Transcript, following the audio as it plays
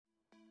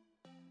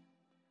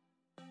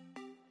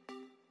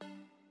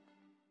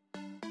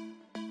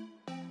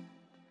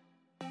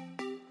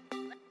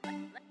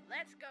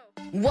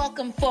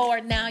Welcome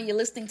forward now. You're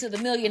listening to the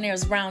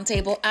Millionaires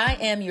Roundtable. I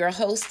am your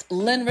host,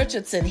 Lynn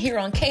Richardson, here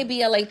on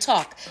KBLA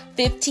Talk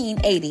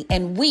 1580.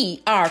 And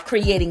we are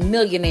creating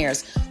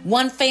millionaires,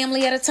 one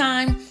family at a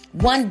time,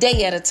 one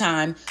day at a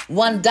time,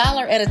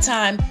 $1 at a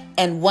time,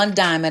 and one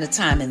dime at a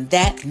time. And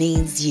that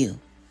means you.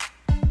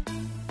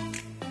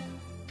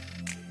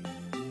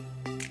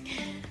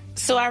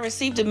 So I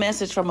received a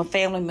message from a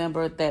family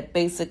member that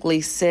basically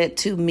said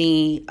to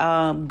me,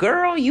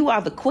 girl, you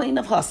are the queen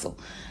of hustle.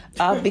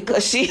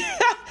 Because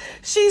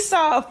she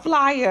saw a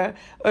flyer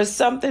or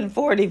something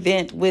for an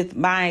event with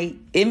my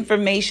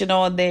information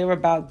on there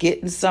about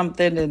getting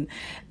something. And,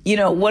 you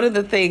know, one of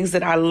the things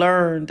that I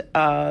learned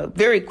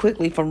very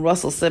quickly from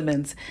Russell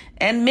Simmons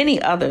and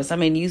many others, I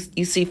mean, you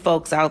see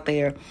folks out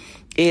there,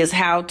 is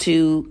how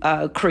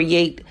to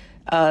create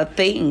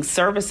things,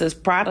 services,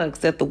 products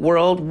that the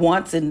world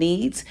wants and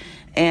needs,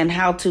 and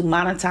how to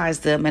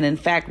monetize them. And in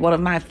fact, one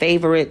of my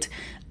favorite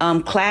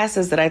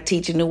classes that I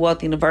teach at New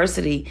Wealth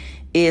University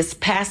is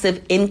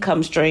passive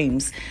income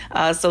streams.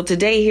 So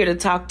today, here to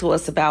talk to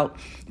us about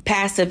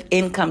passive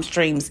income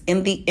streams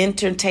in the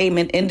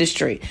entertainment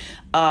industry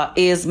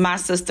is my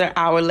sister,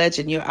 our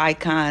legend, your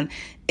icon,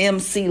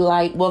 MC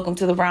Lyte. Welcome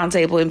to the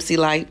roundtable, MC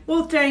Lyte.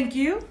 Well, thank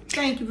you.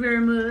 Thank you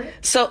very much.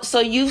 So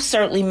you've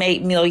certainly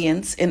made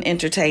millions in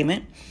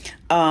entertainment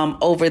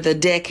over the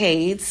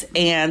decades.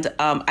 And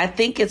I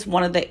think it's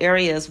one of the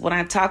areas when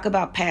I talk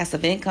about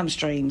passive income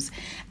streams,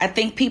 I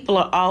think people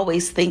are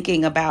always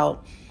thinking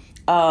about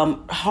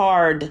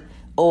hard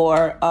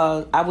or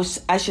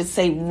I should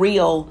say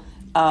real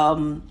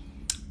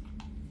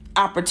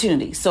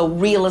opportunity. So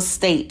real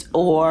estate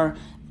or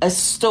a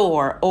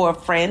store or a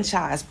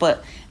franchise.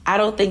 But I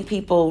don't think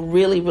people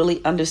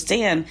really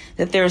understand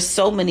that there are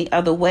so many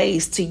other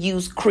ways to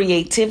use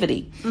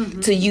creativity,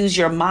 to use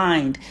your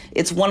mind.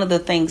 It's one of the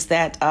things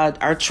that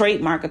our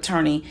trademark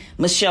attorney,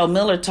 Michelle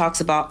Miller, talks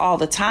about all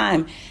the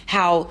time,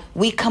 how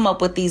we come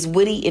up with these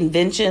witty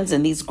inventions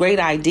and these great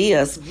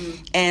ideas,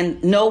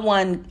 and no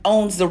one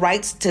owns the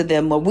rights to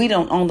them, or we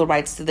don't own the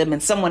rights to them,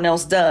 and someone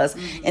else does.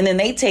 And then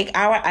they take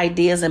our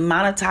ideas and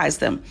monetize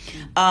them.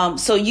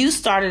 So you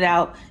started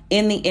out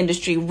in the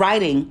industry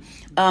writing.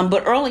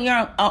 But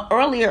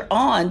earlier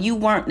on, you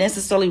weren't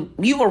necessarily,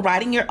 you were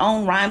writing your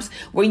own rhymes.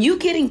 Were you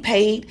getting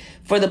paid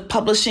for the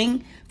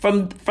publishing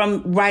from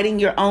writing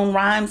your own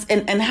rhymes?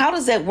 And how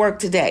does that work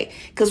today?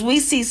 Because we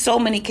see so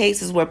many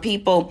cases where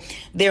people,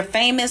 they're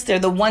famous, they're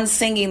the ones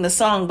singing the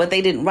song, but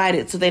they didn't write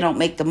it, so they don't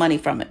make the money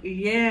from it.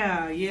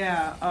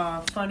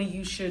 Yeah. Funny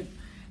you should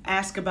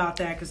ask about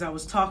that, because I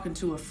was talking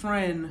to a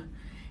friend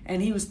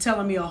and he was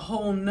telling me a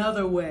whole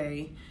nother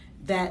way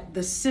that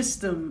the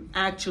system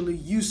actually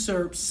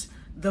usurps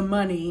the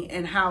money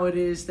and how it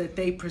is that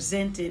they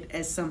present it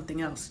as something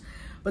else.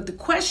 But the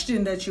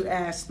question that you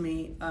asked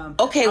me...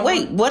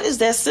 what is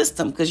that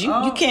system? Because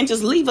you can't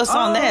just leave us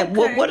on that.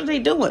 Okay. What are they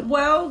doing?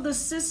 Well, the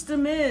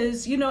system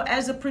is,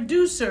 as a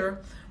producer,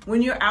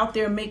 when you're out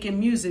there making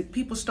music,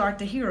 people start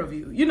to hear of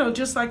you.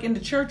 Just like in the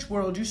church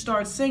world, you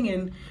start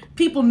singing.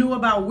 People knew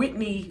about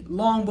Whitney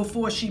long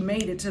before she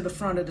made it to the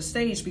front of the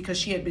stage because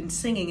she had been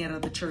singing at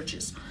other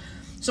churches.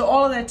 So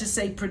all of that to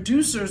say,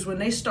 producers, when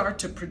they start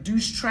to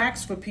produce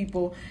tracks for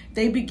people,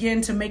 they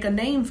begin to make a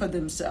name for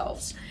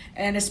themselves.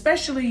 And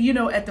especially,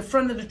 at the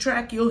front of the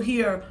track, you'll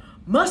hear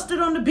mustard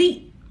on the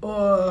beat,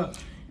 or,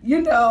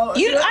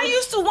 I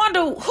used to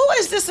wonder, who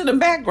is this in the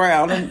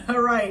background? And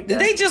right. Did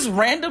they just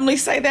randomly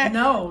say that?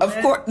 No. Of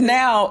course,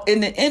 now in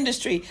the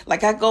industry,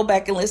 like I go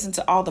back and listen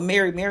to all the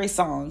Mary Mary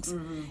songs.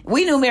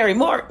 We knew Mary,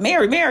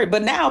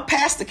 but now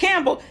Pastor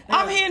Campbell,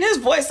 I'm hearing his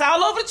voice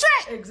all over the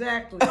track.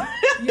 Exactly.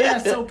 Yeah,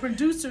 so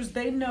producers,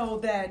 they know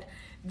that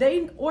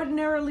they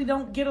ordinarily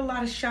don't get a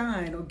lot of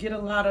shine or get a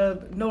lot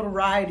of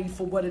notoriety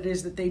for what it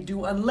is that they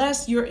do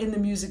unless you're in the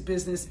music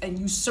business and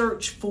you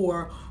search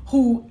for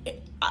who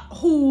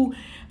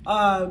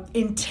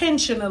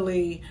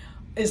intentionally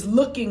is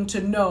looking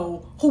to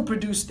know who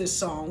produced this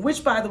song,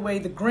 which, by the way,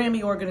 the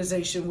Grammy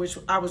organization, which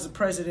I was the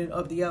president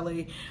of the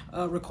LA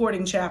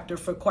recording chapter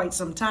for quite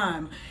some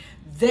time,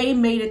 they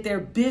made it their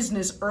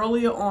business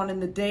earlier on in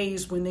the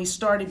days when they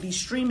started these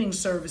streaming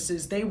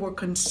services. They were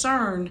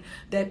concerned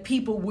that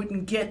people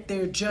wouldn't get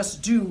their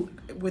just due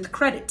with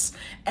credits.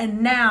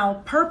 And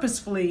now,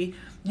 purposefully,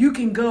 you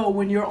can go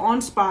when you're on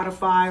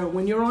Spotify or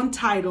when you're on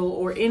Tidal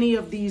or any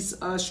of these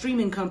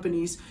streaming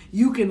companies,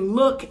 you can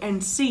look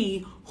and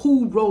see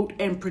who wrote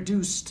and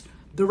produced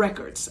the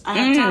records. I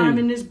have time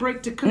in this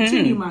break to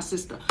continue, my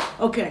sister.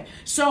 Okay,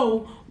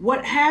 so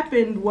what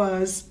happened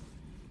was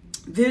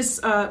this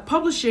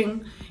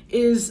publishing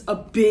is a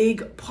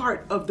big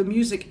part of the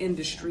music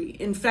industry.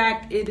 In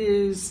fact, it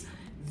is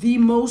the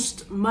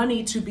most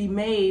money to be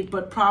made,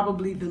 but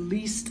probably the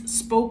least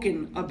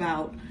spoken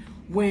about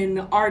when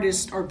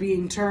artists are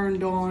being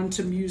turned on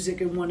to music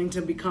and wanting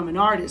to become an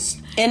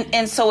artist.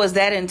 And so is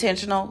that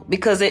intentional?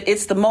 Because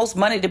it's the most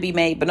money to be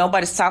made, but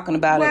nobody's talking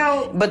about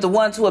it. But the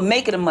ones who are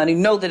making the money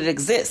know that it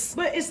exists.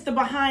 But it's the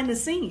behind the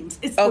scenes.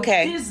 It's the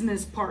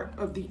business part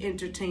of the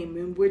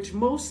entertainment, which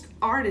most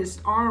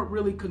artists aren't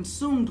really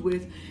consumed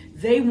with.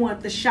 They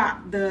want the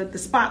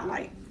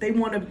spotlight. They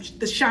want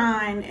to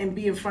shine and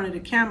be in front of the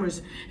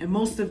cameras. And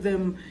most of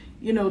them,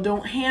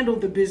 don't handle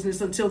the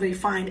business until they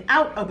find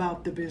out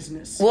about the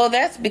business. Well,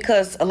 that's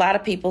because a lot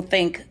of people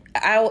think,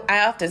 I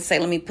often say,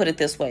 let me put it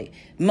this way.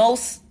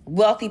 Most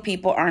wealthy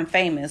people aren't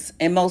famous,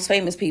 and most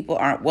famous people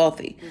aren't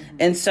wealthy. Mm-hmm.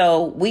 And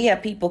so we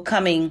have people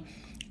coming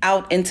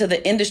out into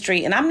the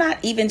industry, and I'm not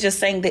even just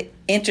saying the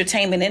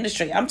entertainment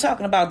industry. I'm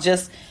talking about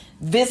just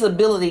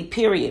visibility,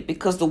 period,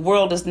 because the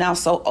world is now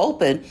so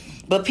open.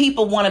 But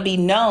people want to be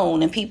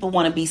known and people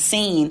want to be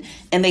seen,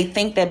 and they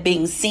think that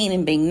being seen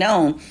and being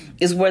known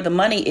is where the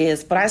money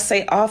is. But I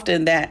say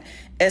often that,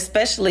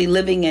 especially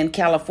living in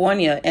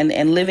California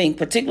and living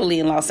particularly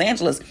in Los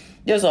Angeles,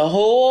 there's a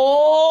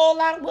whole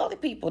lot of wealthy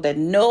people that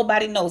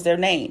nobody knows their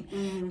name.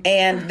 Mm-hmm.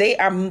 And they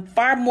are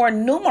far more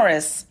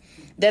numerous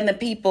than the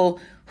people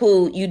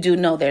who you do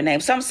know their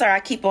name. So I'm sorry, I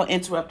keep on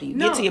interrupting you.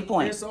 Get to your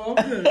point. It's all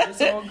good.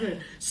 It's all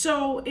good.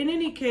 So in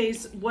any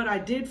case, what I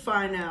did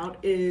find out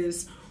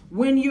is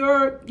when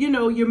you're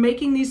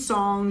making these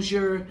songs,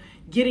 you're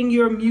getting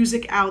your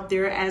music out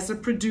there as a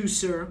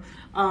producer,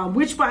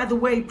 which, by the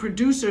way,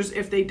 producers,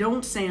 if they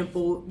don't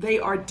sample, they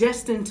are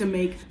destined to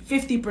make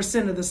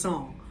 50% of the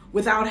song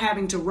without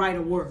having to write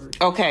a word.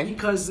 Okay.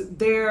 Because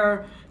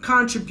their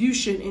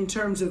contribution in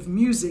terms of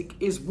music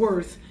is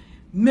worth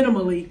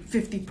minimally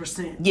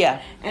 50%.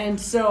 Yeah.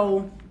 And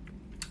so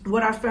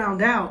what I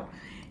found out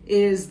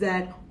is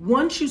that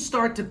once you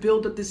start to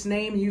build up this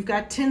name, you've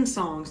got 10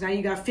 songs, now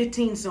you got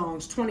 15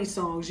 songs, 20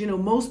 songs,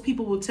 most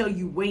people will tell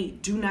you,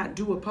 wait, do not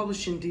do a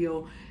publishing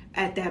deal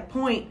at that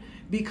point,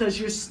 because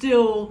you're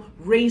still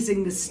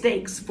raising the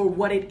stakes for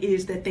what it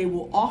is that they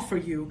will offer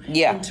you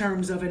in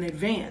terms of an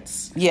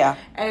advance. Yeah.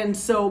 And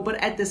so, but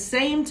at the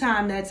same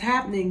time that's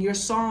happening, your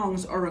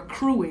songs are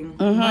accruing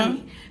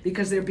money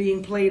because they're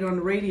being played on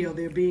the radio,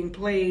 they're being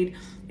played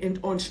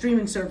on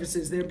streaming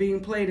services, they're being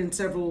played in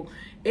several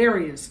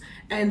areas.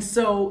 And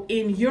so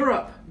in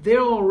Europe, they're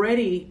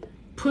already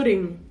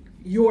putting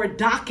your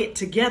docket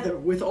together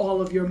with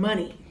all of your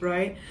money,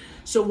 right?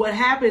 So what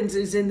happens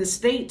is in the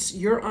States,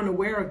 you're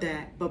unaware of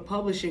that, but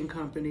publishing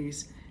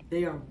companies,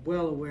 they are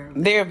well aware of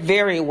it. They're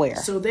very aware.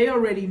 So they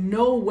already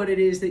know what it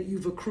is that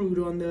you've accrued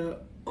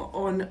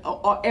on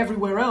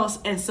everywhere else,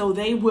 and so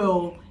they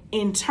will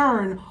in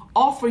turn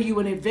offer you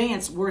an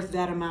advance worth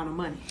that amount of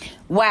money.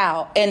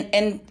 Wow.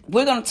 And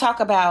we're going to talk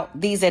about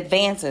these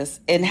advances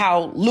and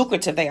how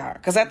lucrative they are,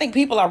 because I think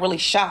people are really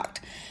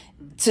shocked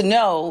to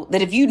know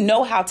that if you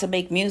know how to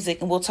make music,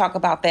 and we'll talk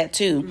about that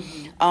too,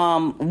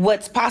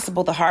 what's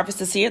possible. The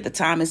harvest is here. The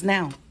time is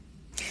now.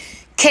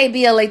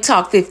 KBLA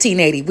Talk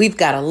 1580. We've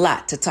got a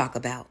lot to talk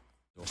about.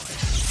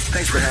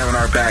 Thanks for having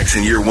our backs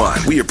in year one.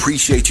 We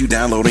appreciate you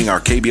downloading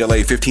our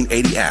KBLA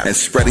 1580 app and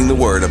spreading the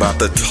word about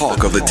the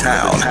talk of the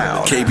town.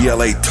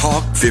 KBLA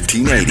Talk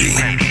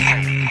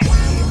 1580.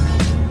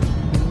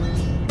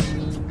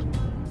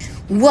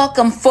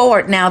 Welcome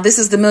forward now. This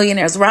is the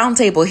Millionaires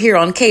Roundtable here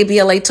on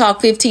KBLA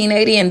Talk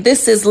 1580, and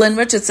this is Lynn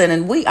Richardson,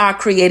 and we are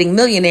creating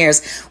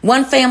millionaires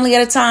one family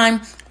at a time,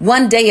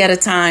 one day at a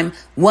time,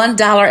 $1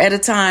 at a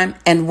time,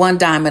 and one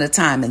dime at a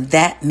time, and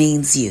that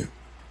means you.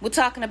 We're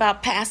talking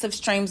about passive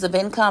streams of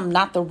income,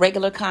 not the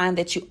regular kind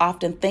that you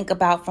often think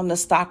about from the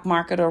stock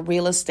market or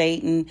real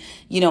estate and,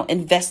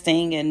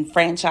 investing in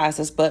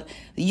franchises, but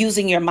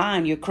using your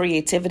mind, your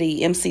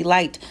creativity. MC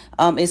Lyte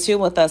is here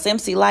with us.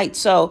 MC Lyte.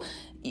 So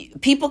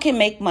people can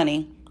make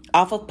money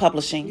off of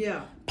publishing.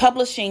 Yeah.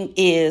 Publishing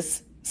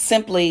is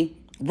simply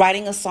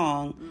writing a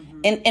song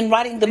and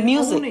writing the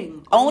music,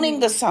 owning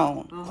the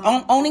song,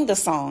 owning the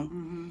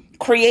song,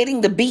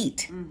 creating the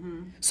beat.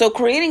 So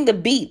creating the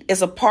beat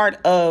is a part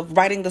of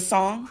writing the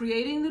song.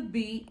 Creating the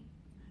beat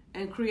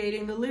and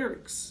creating the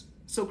lyrics.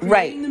 So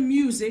creating the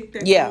music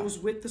that goes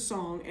with the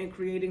song and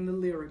creating the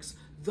lyrics.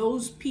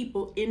 Those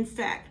people, in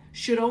fact,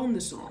 should own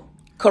the song.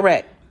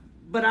 Correct.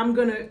 But I'm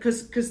going to,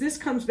 because this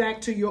comes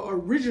back to your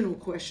original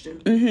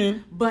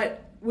question,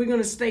 but we're going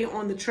to stay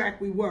on the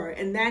track we were.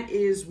 And that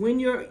is when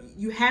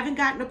you haven't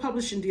gotten a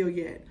publishing deal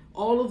yet,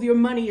 all of your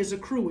money is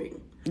accruing.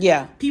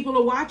 Yeah. People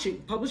are watching.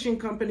 Publishing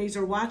companies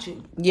are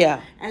watching. Yeah.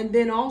 And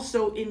then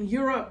also in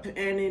Europe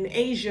and in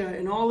Asia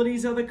and all of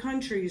these other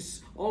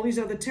countries, all these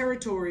other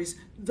territories,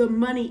 the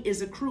money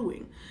is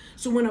accruing.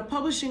 So when a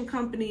publishing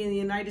company in the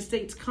United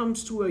States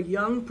comes to a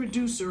young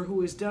producer who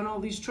has done all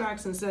these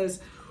tracks and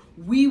says,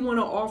 we want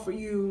to offer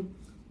you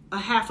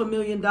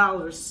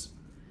 $500,000,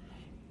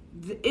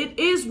 it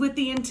is with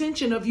the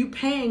intention of you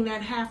paying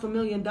that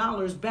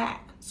 $500,000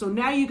 back. So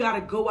now you got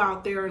to go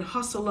out there and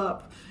hustle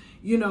up,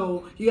 you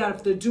know, you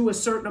got to do a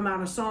certain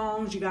amount of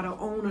songs. You got to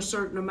own a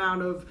certain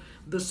amount of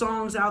the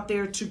songs out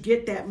there to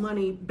get that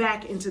money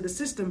back into the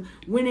system,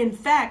 when in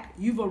fact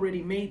you've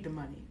already made the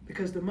money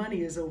because the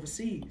money is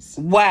overseas.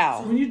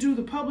 Wow. So when you do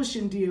the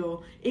publishing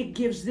deal, it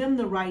gives them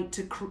the right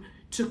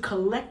to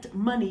collect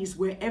monies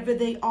wherever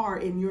they are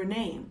in your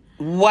name.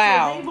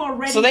 Wow.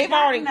 So they've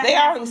already they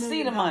already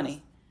see the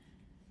money.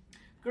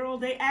 Girl,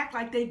 they act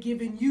like they're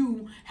giving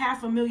you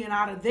 $500,000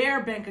 out of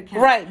their bank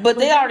account. Right, but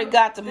they already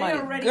got the money. They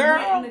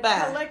already went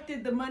and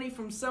collected the money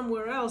from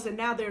somewhere else, and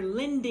now they're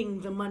lending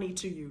the money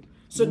to you.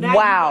 So now you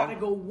gotta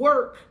go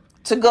work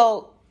to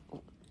go.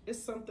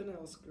 It's something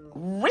else, girl.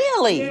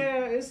 Really?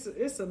 Yeah,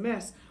 it's a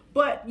mess.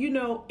 But you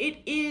know, it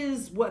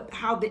is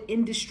how the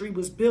industry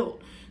was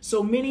built.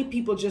 So many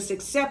people just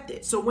accept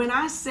it. So when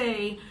I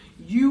say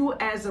you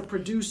as a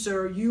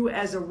producer, you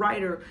as a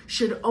writer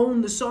should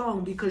own the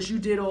song because you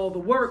did all the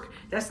work,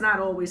 that's not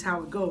always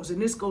how it goes. And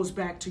this goes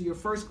back to your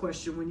first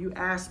question when you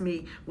asked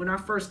me, when I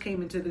first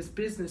came into this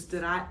business,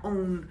 did I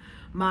own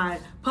my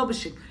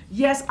publishing?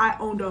 Yes, I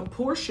owned a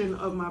portion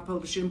of my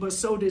publishing, but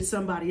so did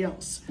somebody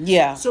else.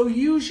 Yeah. So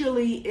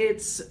usually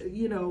it's,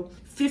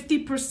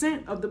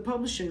 50% of the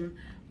publishing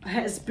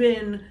has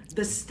been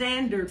the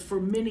standard for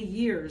many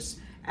years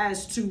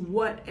as to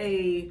what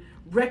a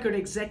record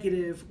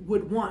executive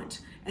would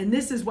want. And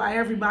this is why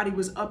everybody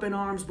was up in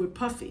arms with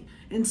Puffy.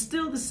 And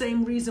still the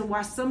same reason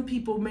why some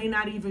people may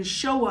not even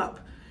show up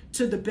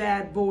to the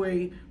Bad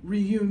Boy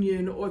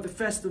reunion or the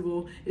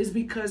festival is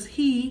because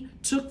he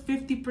took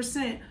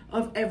 50%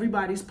 of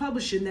everybody's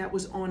publishing that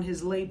was on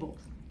his label.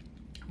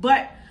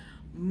 But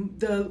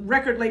the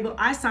record label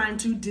I signed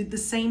to did the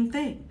same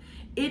thing.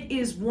 It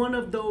is one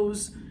of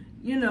those,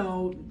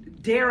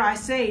 dare I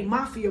say,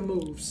 mafia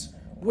moves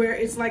where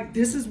it's like,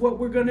 this is what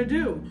we're going to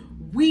do.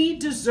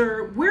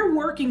 We're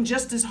working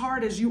just as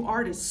hard as you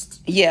artists.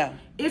 Yeah.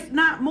 If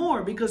not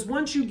more, because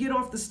once you get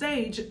off the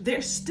stage,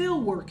 they're still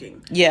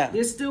working. Yeah.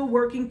 They're still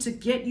working to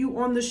get you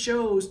on the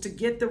shows, to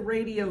get the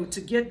radio,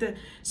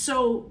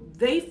 so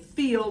they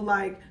feel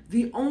like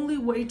the only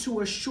way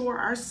to assure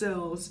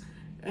ourselves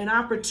an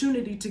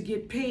opportunity to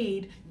get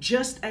paid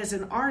just as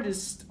an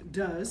artist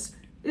does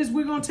is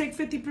we're going to take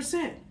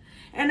 50%.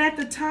 And at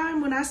the time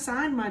when I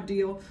signed my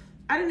deal,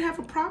 I didn't have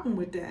a problem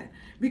with that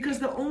because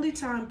the only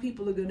time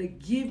people are going to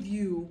give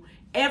you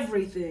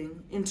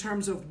everything in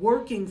terms of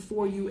working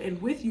for you and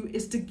with you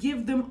is to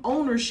give them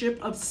ownership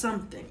of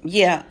something.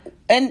 Yeah.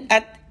 And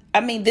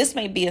I mean, this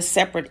may be a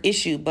separate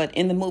issue, but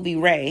in the movie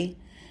Ray,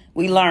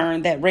 we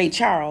learned that Ray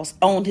Charles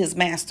owned his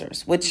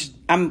masters, which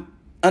I'm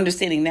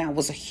understanding now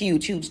was a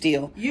huge, huge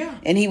deal. Yeah.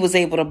 And he was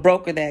able to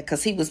broker that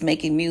because he was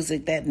making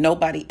music that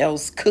nobody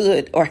else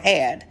could or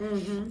had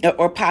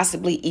or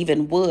possibly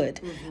even would.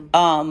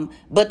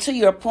 But to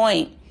your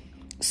point,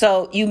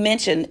 so you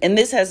mentioned, and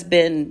this has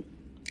been,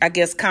 I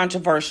guess,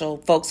 controversial.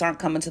 Folks aren't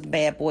coming to the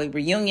Bad Boy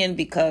reunion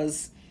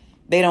because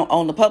they don't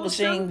own the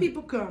publishing. Well, some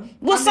people come.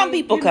 Some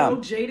people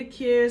come. Jada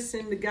Kiss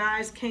and the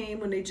guys came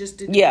when they just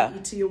did the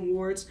BET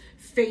Awards.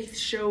 Faith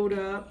showed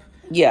up.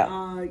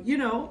 Yeah.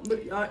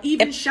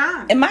 Even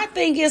Sean. And my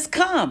thing is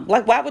come.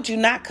 Like, why would you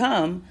not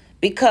come?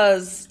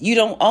 Because you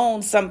don't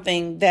own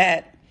something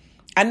that,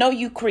 I know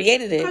you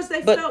created it. Because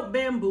they felt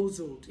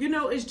bamboozled.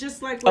 It's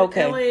just like with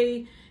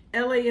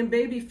LA and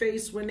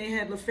Babyface when they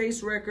had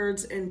LaFace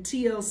Records and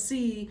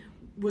TLC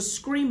was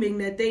screaming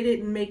that they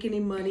didn't make any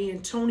money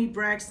and Tony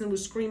Braxton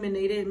was screaming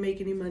they didn't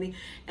make any money.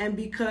 And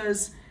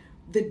because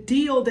the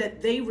deal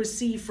that they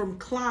received from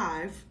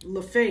Clive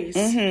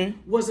LaFace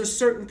was a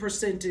certain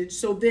percentage.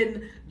 So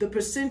then the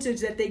percentage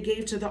that they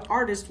gave to the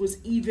artist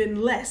was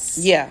even less.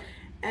 Yeah.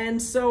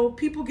 And so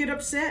people get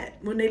upset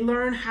when they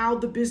learn how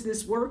the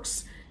business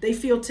works. They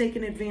feel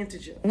taken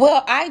advantage of.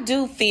 Well, I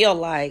do feel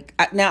like,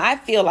 I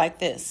feel like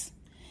this.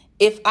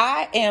 If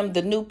I am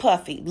the new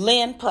Puffy,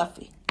 Lynn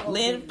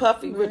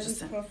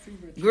Richardson.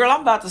 Girl,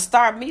 I'm about to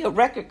start me a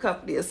record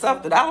company or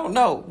something. I don't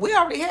know. We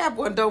already have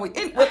one, don't we?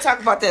 We'll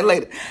talk about that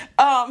later.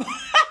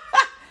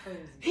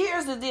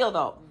 Here's the deal,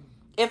 though.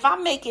 If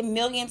I'm making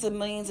millions and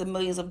millions and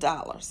millions of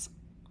dollars,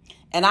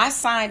 and I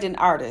signed an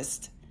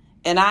artist,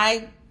 and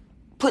I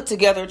put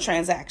together a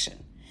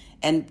transaction,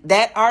 and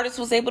that artist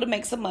was able to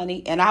make some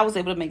money, and I was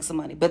able to make some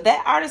money, but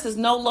that artist is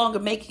no longer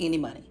making any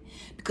money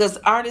because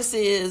the artist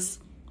is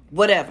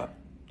whatever,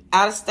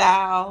 out of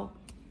style,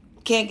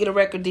 can't get a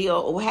record deal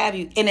or what have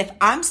you. And if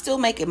I'm still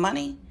making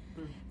money,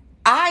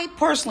 I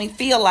personally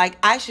feel like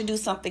I should do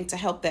something to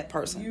help that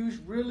person. You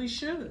really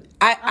should.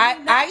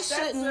 I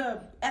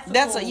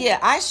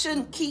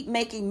shouldn't keep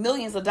making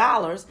millions of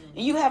dollars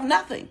and you have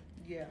nothing.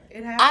 Yeah,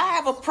 it happens. I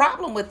have a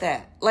problem with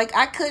that. Like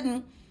I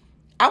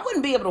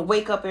wouldn't be able to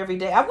wake up every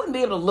day. I wouldn't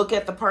be able to look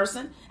at the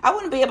person. I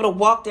wouldn't be able to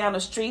walk down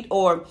the street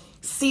or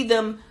see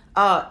them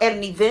at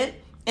an event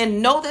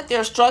and know that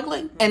they're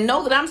struggling and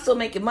know that I'm still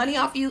making money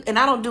off you and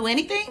I don't do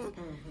anything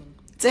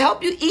to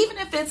help you. Even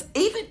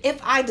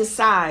if I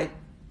decide,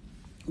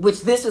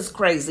 which this is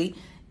crazy,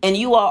 and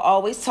you all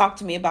always talk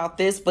to me about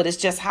this, but it's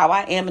just how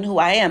I am and who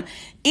I am.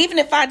 Even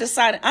if I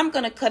decided I'm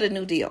going to cut a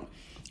new deal,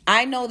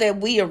 I know that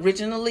we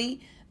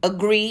originally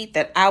agreed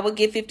that I would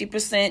get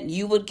 50%,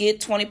 you would get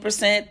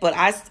 20%, but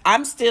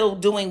I'm still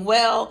doing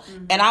well,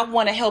 and I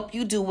want to help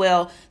you do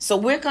well. So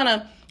we're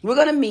gonna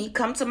meet,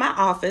 come to my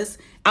office.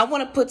 I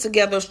want to put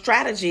together a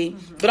strategy,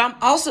 but I'm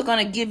also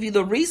going to give you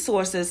the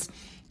resources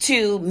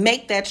to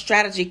make that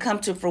strategy come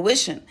to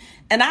fruition.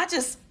 And I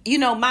just,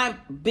 my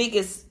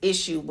biggest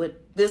issue with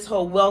this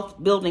whole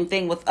wealth building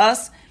thing with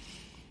us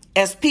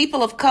as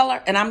people of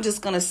color, and I'm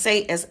just going to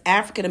say as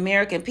African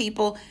American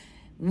people,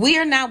 we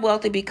are not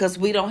wealthy because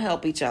we don't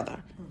help each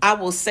other. I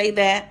will say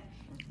that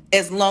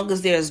as long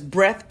as there's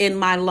breath in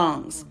my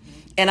lungs.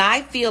 And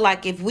I feel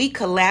like if we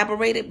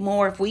collaborated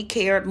more, if we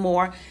cared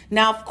more.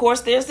 Now, of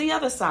course, there's the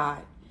other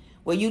side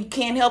where you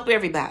can't help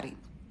everybody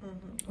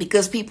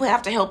because people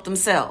have to help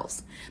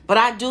themselves. But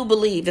I do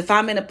believe if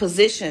I'm in a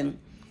position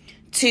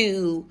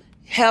to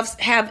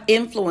have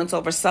influence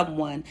over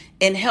someone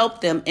and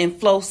help them and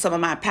flow some of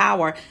my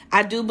power,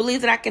 I do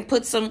believe that I can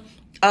put some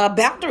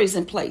boundaries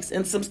in place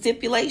and some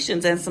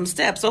stipulations and some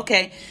steps.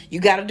 Okay, you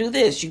got to do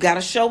this. You got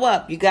to show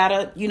up. You got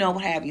to,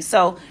 what have you.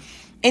 So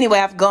anyway,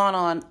 I've gone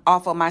on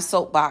off of my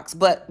soapbox,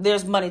 but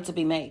there's money to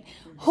be made.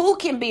 Who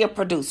can be a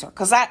producer?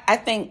 Because I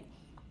think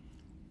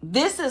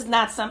this is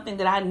not something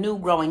that I knew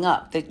growing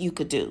up that you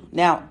could do.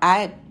 Now,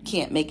 I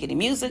can't make any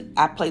music.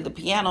 I play the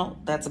piano.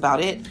 That's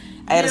about it.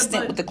 I had a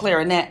stint with the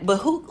clarinet. But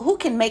who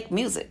can make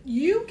music?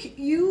 You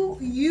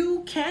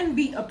can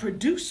be a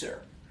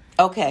producer.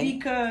 Okay.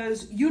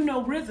 Because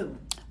rhythm.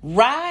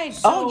 Right.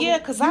 So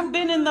because I've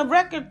been in the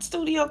record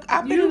studio.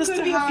 I've been in the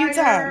studio a few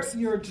times.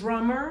 Your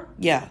drummer.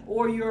 Yeah.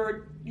 Or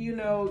your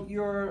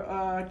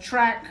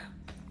track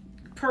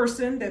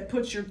person that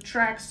puts your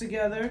tracks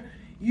together.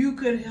 You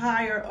could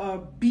hire a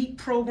beat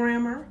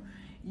programmer.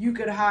 You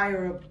could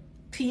hire a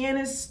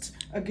pianist,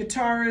 a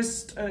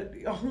guitarist,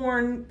 a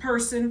horn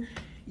person.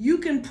 You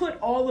can put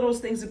all of those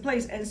things in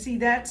place. And see,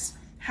 that's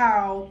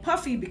how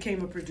Puffy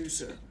became a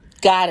producer.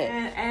 Got it.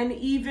 And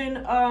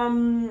even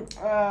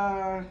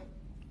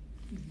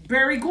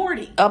Berry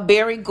Gordy.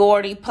 Berry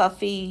Gordy,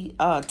 Puffy,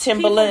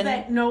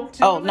 Timbaland. Not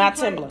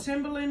Timbaland.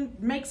 Timbaland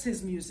makes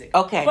his music.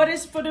 Okay. But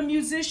it's for the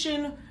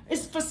musician.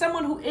 It's for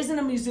someone who isn't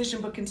a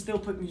musician but can still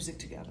put music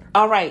together.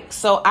 All right.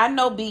 So I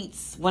know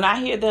beats. When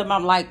I hear them,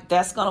 I'm like,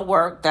 that's going to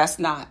work. That's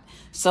not.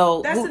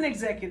 So that's an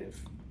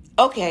executive.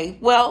 Okay.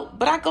 Well,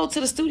 but I go to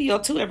the studio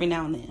too every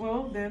now and then.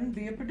 Well, then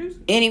be a producer.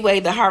 Anyway,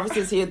 the harvest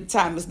is here. The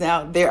time is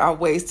now. There are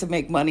ways to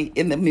make money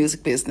in the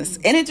music business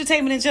and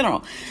entertainment in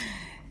general.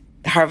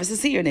 The harvest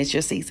is here and it's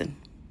your season.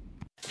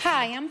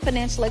 Hi, I'm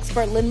financial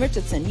expert Lynn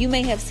Richardson. You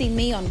may have seen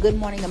me on Good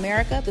Morning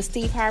America, The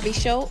Steve Harvey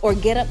Show, or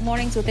Get Up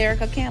Mornings with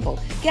Erica Campbell.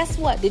 Guess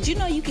what? Did you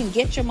know you can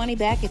get your money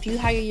back if you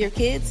hire your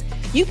kids?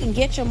 You can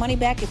get your money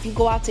back if you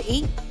go out to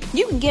eat.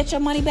 You can get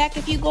your money back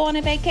if you go on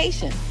a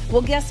vacation.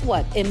 Well, guess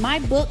what? In my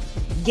book,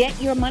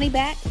 Get Your Money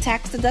Back,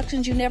 Tax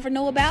Deductions You Never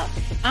Know About,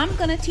 I'm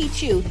going to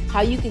teach you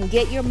how you can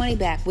get your money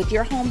back with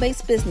your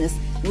home-based business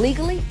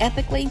legally,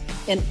 ethically,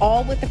 and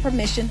all with the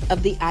permission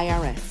of the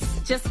IRS.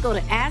 Just go to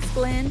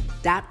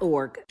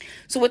AskLynn.org.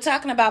 So we're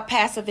talking about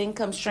passive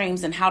income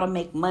streams and how to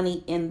make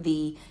money in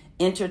the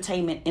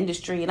entertainment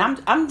industry. And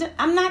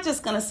I'm not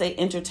just going to say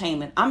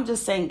entertainment. I'm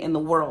just saying in the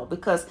world,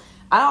 because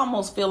I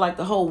almost feel like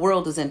the whole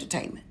world is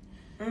entertainment.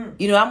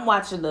 I'm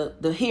watching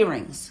the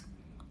hearings.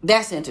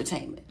 That's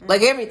entertainment.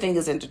 Like everything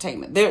is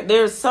entertainment.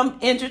 There's some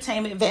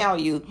entertainment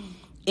value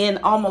in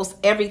almost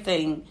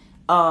everything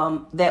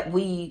that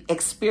we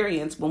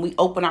experience when we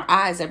open our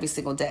eyes every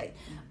single day.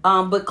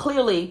 But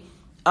clearly,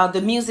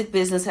 the music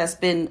business has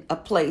been a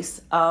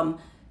place.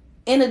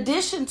 In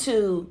addition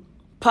to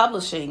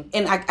publishing,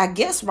 and I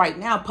guess right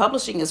now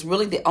publishing is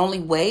really the only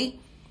way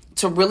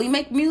to really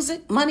make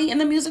money in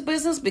the music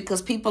business,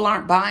 because people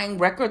aren't buying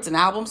records and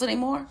albums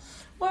anymore.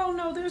 Well,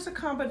 no, there's a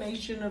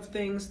combination of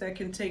things that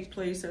can take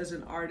place as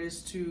an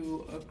artist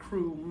to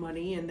accrue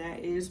money, and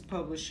that is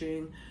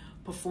publishing,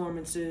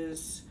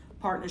 performances,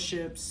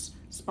 partnerships,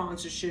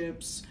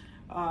 sponsorships.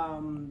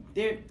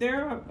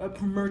 There are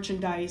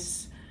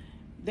merchandise.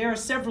 There are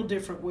several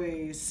different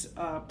ways,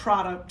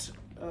 product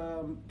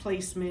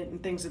placement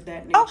and things of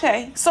that nature.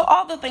 Okay, so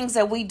all the things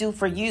that we do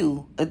for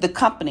you, the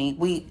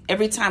company,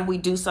 every time we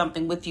do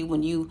something with you,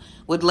 when you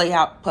would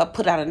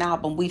put out an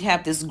album, we'd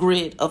have this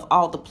grid of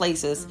all the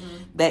places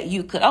that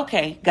you could.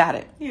 Okay, got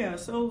it. Yeah.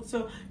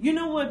 So you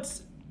know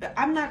what's?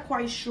 I'm not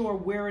quite sure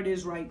where it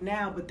is right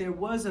now, but there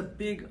was a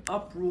big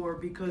uproar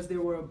because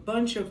there were a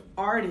bunch of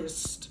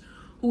artists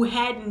who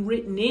hadn't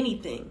written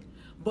anything,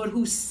 but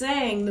who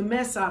sang the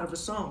mess out of a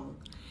song.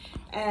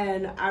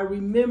 And I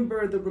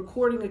remember the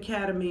Recording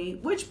Academy,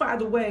 which, by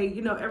the way,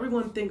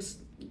 everyone thinks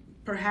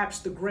perhaps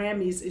the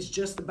Grammys is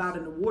just about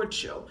an award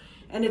show.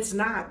 And it's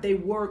not. They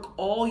work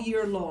all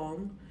year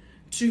long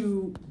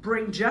to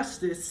bring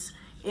justice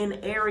in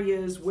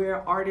areas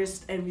where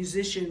artists and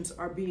musicians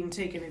are being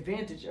taken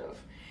advantage of.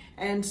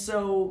 And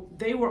so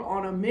they were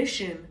on a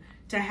mission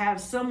to have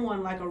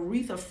someone like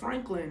Aretha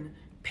Franklin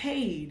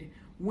paid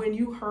when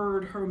you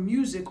heard her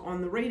music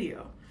on the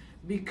radio.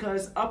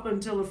 Because up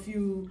until a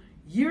few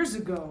years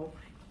ago,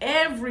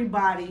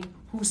 everybody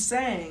who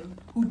sang,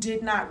 who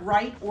did not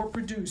write or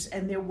produce,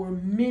 and there were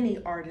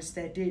many artists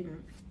that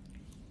didn't,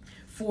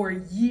 for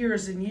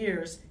years and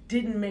years,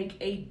 didn't make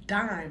a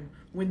dime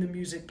when the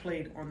music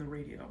played on the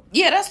radio.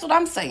 Yeah, that's what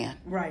I'm saying.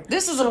 Right.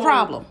 This is a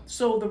problem.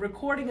 So the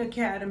Recording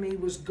Academy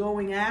was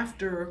going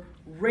after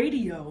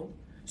radio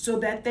so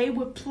that they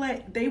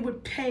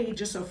would pay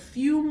just a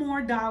few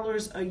more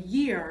dollars a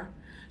year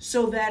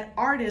so that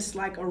artists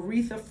like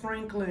Aretha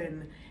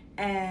Franklin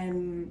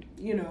and,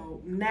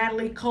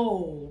 Natalie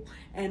Cole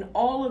and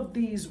all of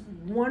these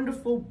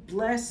wonderful,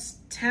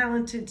 blessed,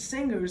 talented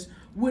singers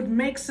would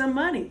make some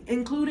money,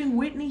 including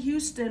Whitney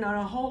Houston and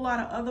a whole lot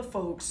of other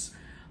folks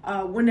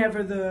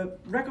whenever the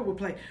record would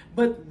play.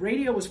 But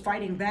radio was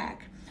fighting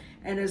back.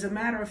 And as a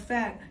matter of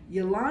fact,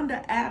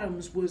 Yolanda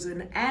Adams was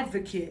an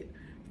advocate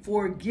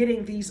for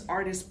getting these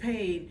artists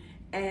paid,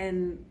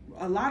 and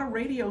a lot of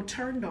radio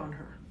turned on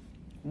her.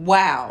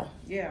 Wow.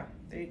 Yeah,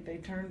 they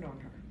turned on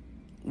her.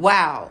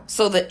 Wow.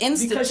 So the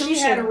institution... Because she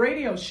had a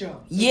radio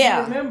show. Yeah.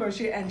 You remember,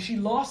 she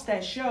lost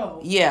that show.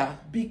 Yeah.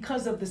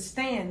 Because of the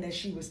stand that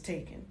she was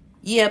taking.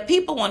 Yeah,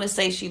 people want to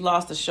say she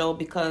lost the show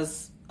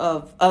because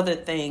of other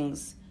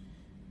things.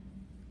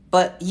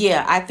 But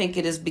yeah, I think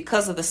it is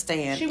because of the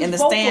stand. She was and the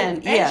vocal,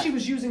 stand, and she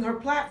was using her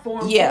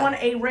platform on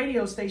a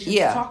radio station to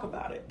talk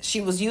about it.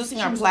 She was using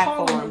her platform.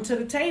 platform. Calling them to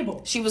the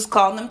table. She was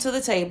calling them to the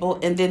table,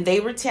 and then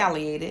they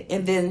retaliated.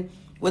 And then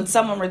when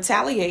someone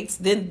retaliates,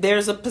 then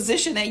there's a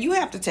position that you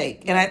have to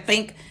take. And I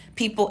think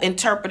people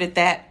interpreted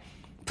that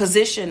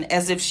position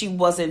as if she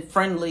wasn't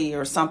friendly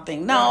or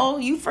something. No,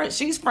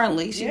 she's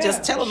friendly. She's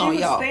just telling on y'all.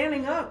 She was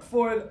standing up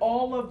for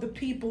all of the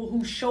people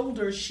whose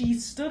shoulders she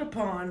stood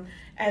upon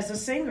as a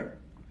singer.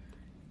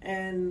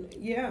 And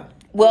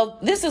well,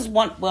 this is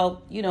one.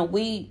 Well,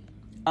 we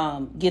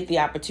get the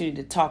opportunity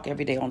to talk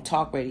every day on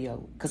talk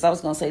radio, because I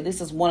was going to say this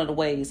is one of the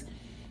ways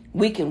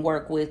we can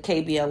work with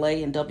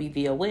KBLA and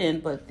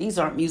WVON, but these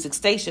aren't music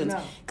stations.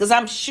 Because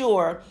I'm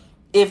sure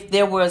if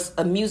there was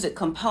a music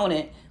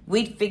component,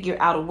 we'd figure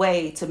out a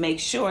way to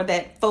make sure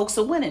that folks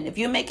are winning. If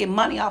you're making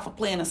money off of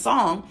playing a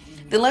song,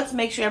 then let's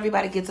make sure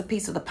everybody gets a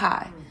piece of the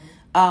pie.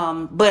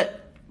 But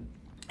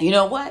you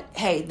know what?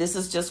 Hey, this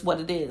is just what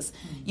it is.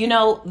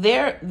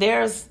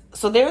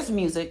 There's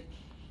music.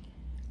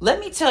 Let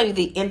me tell you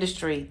the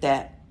industry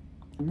that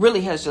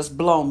really has just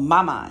blown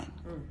my mind.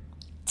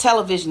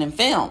 Television and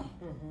film.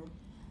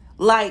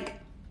 Like,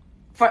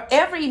 for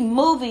every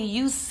movie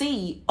you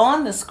see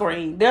on the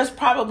screen, there's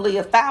probably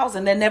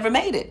 1,000 that never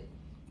made it.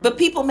 But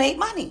people made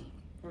money.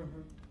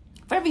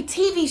 For every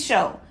TV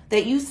show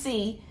that you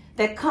see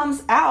that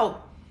comes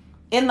out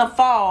in the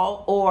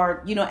fall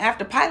or,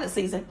 after pilot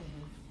season,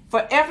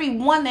 for every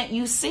one that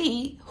you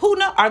see, who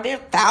knows? Are there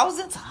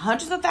thousands,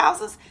 hundreds of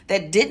thousands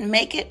that didn't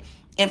make it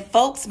and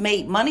folks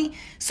made money?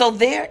 So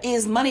there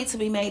is money to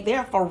be made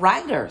there for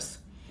writers,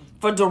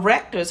 for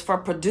directors, for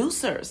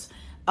producers.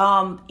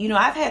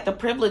 I've had the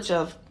privilege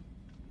of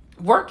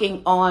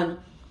working on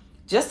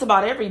just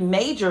about every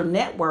major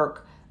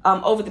network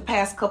over the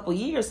past couple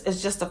years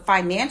as just a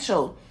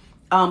financial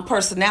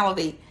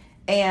personality.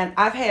 And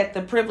I've had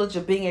the privilege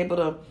of being able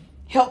to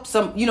help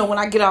some, when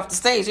I get off the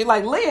stage, they're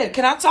like, Lynn,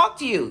 can I talk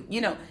to you?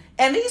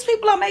 And these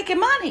people are making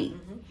money.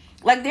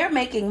 Like, they're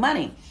making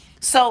money.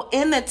 So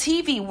in the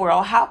TV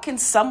world, how can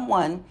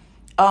someone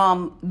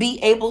be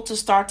able to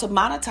start to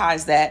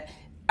monetize that?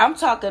 I'm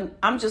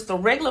just a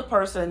regular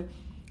person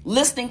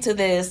listening to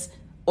this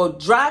or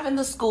driving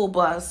the school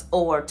bus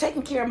or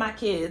taking care of my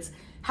kids.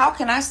 How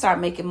can I start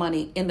making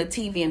money in the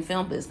TV and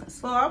film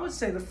business? Well, I would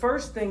say the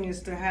first thing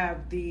is to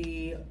have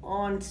the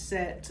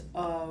onset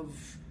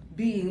of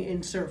being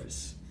in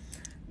service,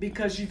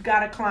 because you've got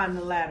to climb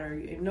the ladder.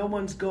 No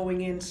one's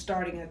going in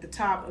starting at the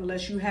top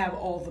unless you have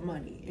all the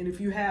money. And if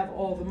you have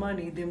all the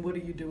money, then what are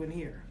you doing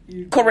here?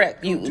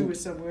 Correct. You do it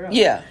somewhere else.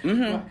 Yeah.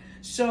 Mm-hmm. Right.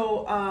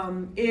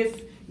 So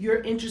if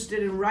you're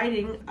interested in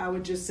writing, I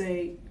would just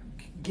say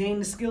gain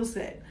the skill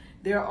set.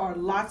 There are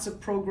lots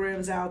of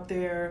programs out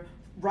there,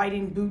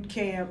 writing boot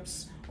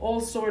camps,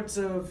 all sorts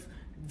of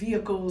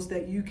vehicles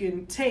that you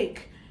can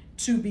take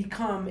to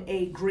become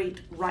a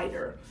great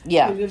writer.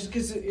 Yeah.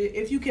 Because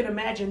if you can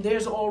imagine,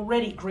 there's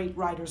already great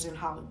writers in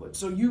Hollywood.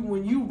 So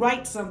when you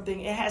write something,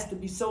 it has to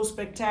be so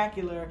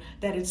spectacular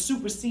that it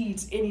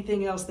supersedes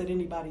anything else that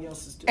anybody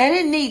else is doing. And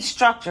it needs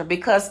structure,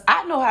 because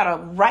I know how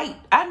to write.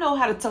 I know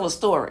how to tell a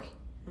story,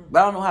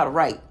 but I don't know how to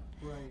write.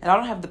 Right. And I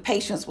don't have the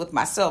patience with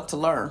myself to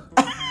learn.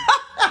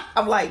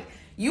 I'm like,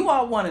 you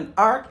all want an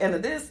arc and a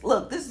this.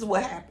 Look, this is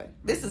what happened.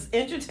 This is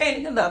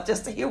entertaining enough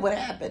just to hear what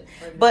happened.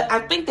 But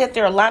I think that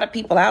there are a lot of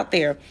people out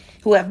there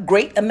who have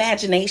great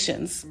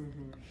imaginations,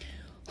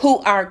 who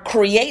are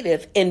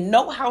creative and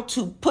know how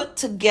to put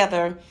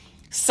together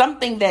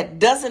something that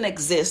doesn't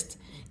exist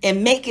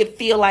and make it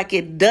feel like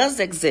it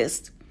does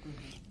exist,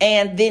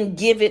 and then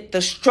give it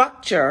the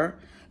structure.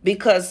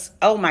 Because,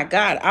 oh my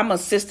God, I'm a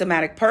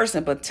systematic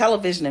person, but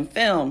television and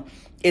film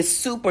is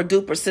super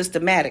duper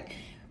systematic.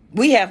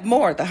 We have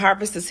more. The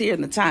harvest is here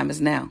and the time is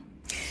now.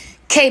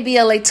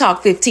 KBLA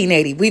Talk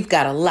 1580. We've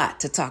got a lot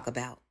to talk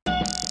about.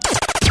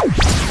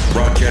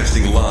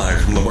 Broadcasting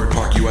live from Leimert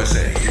Park,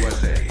 USA.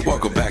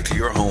 Welcome back to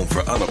your home for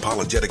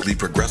unapologetically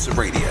progressive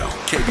radio,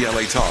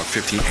 KBLA Talk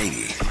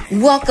 1580.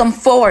 Welcome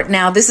forward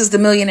now. This is the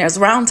Millionaires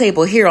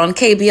Roundtable here on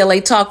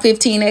KBLA Talk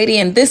 1580,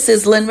 and this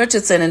is Lynn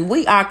Richardson, and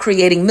we are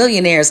creating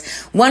millionaires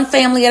one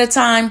family at a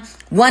time,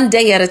 one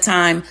day at a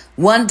time,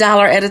 $1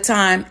 at a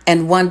time,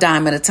 and one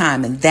dime at a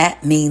time, and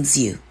that means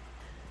you.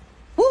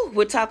 Woo,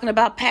 we're talking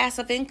about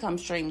passive income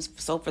streams.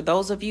 So for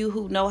those of you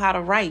who know how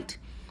to write,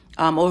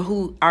 or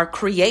who are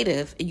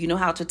creative, you know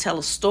how to tell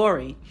a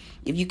story,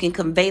 if you can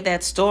convey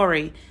that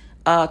story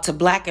to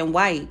black and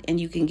white, and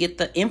you can get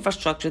the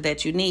infrastructure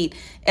that you need.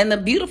 And the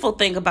beautiful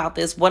thing about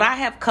this, what I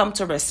have come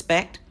to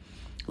respect,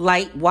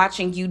 like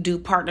watching you do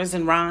Partners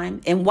in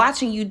Rhyme and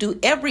watching you do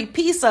every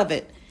piece of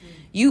it.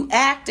 You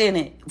act in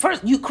it.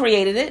 First, you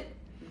created it.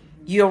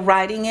 You're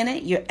writing in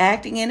it. You're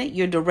acting in it.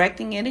 You're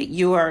directing in it.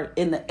 You are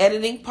in the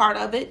editing part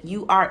of it.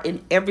 You are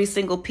in every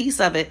single piece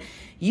of it.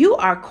 You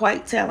are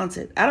quite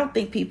talented. I don't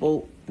think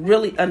people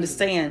really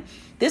understand.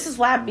 This is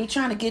why I be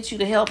trying to get you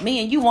to help me,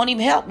 and you won't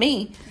even help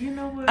me. You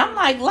know what? I'm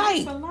like,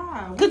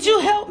 Lyte, could you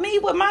help me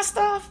with my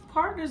stuff?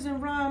 Partners in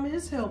Rhyme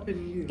is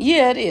helping you.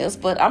 Yeah, it is,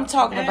 but I'm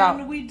talking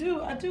about.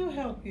 I do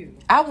help you.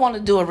 I want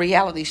to do a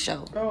reality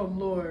show. Oh,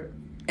 Lord.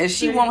 And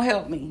she won't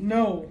help me.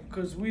 No,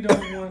 because we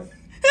don't want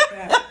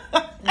that.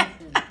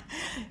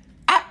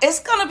 It's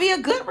going to be a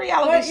good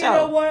reality show. You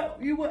know what?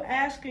 You were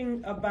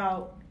asking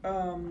about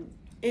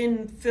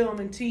in film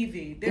and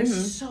TV.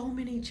 There's so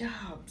many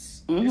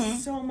jobs.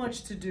 There's so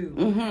much to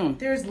do.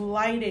 There's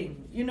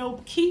lighting. You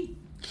know, key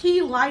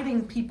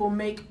lighting people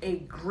make a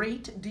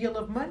great deal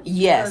of money.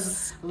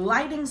 Yes. Because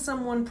lighting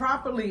someone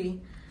properly,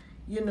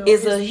 you know,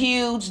 is a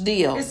huge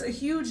deal. It's a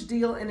huge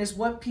deal, and it's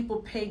what people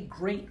pay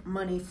great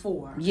money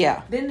for.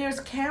 Yeah. Then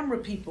there's camera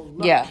people,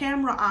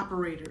 camera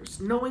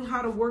operators, knowing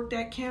how to work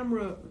that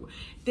camera.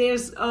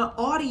 There's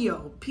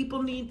audio.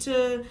 People need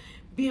to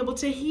be able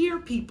to hear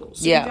people.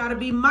 So you got to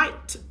be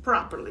mic'd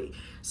properly.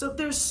 So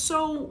there's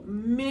so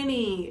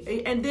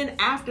many. And then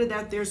after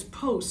that, there's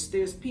posts.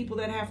 There's people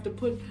that have to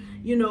put,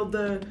 you know,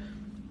 the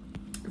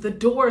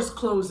doors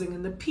closing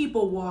and the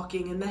people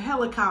walking and the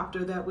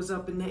helicopter that was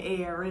up in the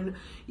air. And,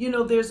 you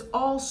know, there's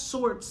all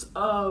sorts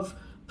of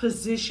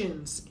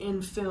positions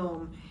in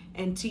film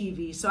and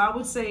TV. So I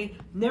would say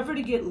never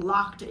to get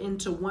locked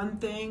into one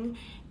thing.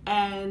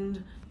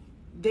 And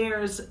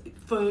there's,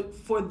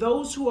 for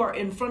those who are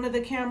in front of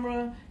the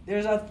camera,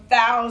 there's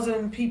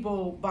 1,000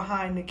 people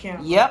behind the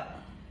camera. Yep.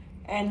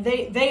 And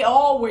they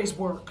always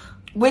work.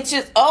 Which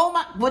is,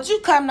 would you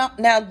come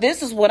now?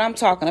 This is what I'm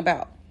talking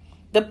about.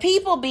 The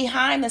people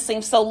behind the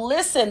scenes. So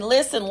listen.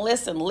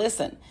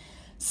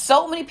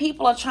 So many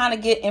people are trying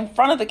to get in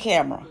front of the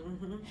camera.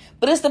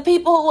 But it's the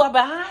people who are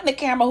behind the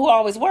camera who are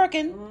always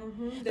working.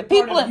 The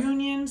people in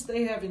unions,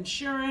 they have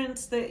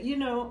insurance. That, you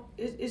know,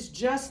 it's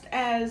just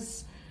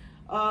as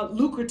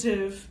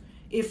lucrative,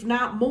 if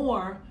not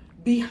more,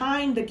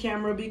 behind the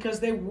camera because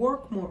they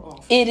work more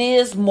often. It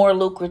is more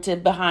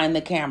lucrative behind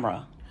the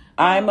camera.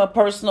 I'm a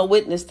personal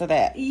witness to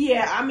that.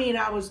 Yeah, I mean,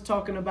 I was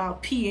talking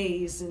about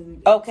PAs and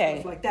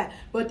stuff like that.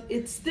 But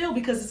it's still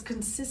because it's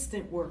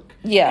consistent work.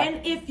 Yeah.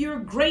 And if you're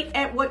great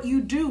at what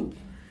you do,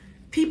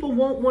 people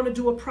won't want to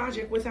do a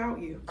project without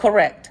you.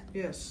 Correct.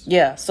 Yes.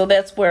 Yeah, so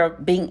that's where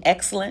being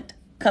excellent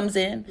comes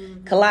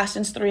in.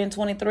 Colossians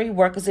 3:23,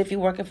 work as if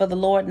you're working for the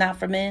Lord, not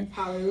for men.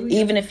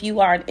 Hallelujah. Even if you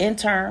are an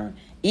intern,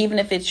 even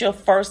if it's your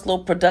first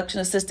little production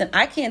assistant,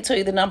 I can't tell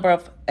you the number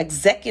of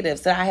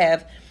executives that I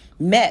have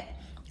met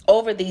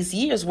over these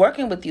years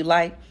working with you.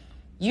 Like,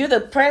 you're the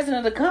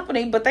president of the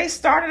company, but they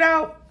started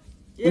out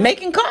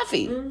making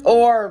coffee,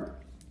 or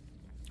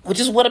which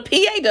is what a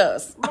PA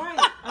does. Right.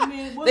 I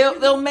mean,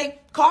 they'll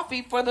make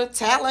coffee for the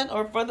talent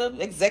or for the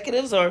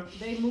executives, or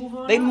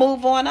they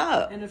move on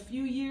up. And a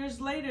few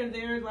years later,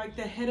 they're like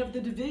the head of the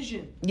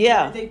division.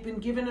 Yeah. They've been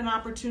given an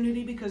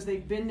opportunity because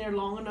they've been there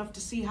long enough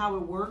to see how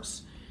it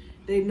works.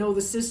 They know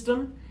the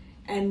system,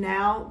 and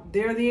now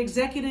they're the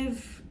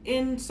executive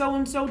in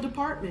so-and-so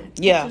department.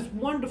 Yeah. It's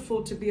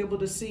wonderful to be able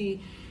to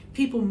see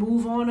people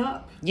move on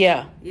up.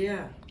 Yeah.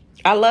 Yeah.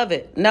 I love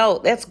it. No,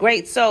 that's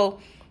great.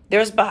 So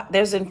there's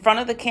in front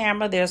of the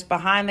camera, there's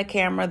behind the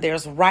camera,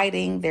 there's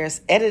writing,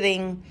 there's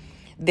editing,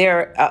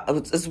 there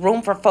is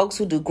room for folks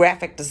who do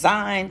graphic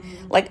design.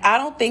 Like, I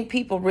don't think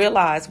people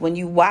realize when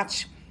you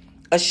watch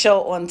a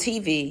show on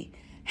TV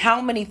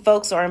how many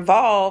folks are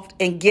involved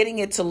in getting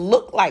it to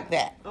look like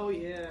that. Oh,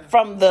 yeah.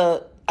 From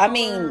the,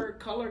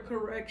 color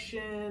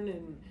correction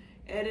and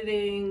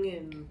editing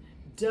and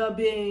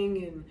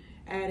dubbing and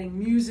adding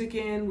music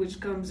in, which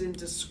comes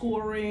into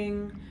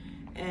scoring,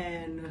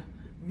 and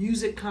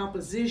music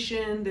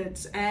composition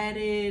that's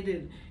added,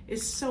 and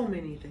it's so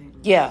many things.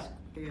 Yeah.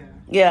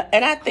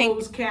 And I think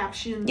closed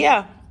captions.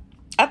 Yeah,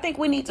 I think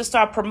we need to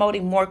start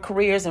promoting more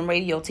careers in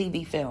radio,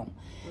 TV, film.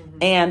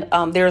 And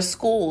there are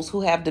schools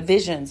who have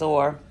divisions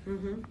or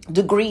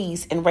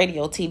degrees in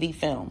radio, TV,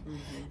 film.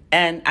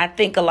 And I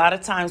think a lot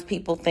of times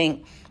people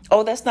think,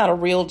 oh, that's not a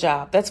real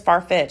job. That's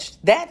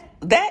far-fetched.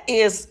 That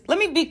is, let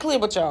me be clear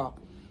with y'all.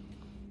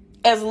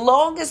 As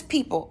long as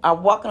people are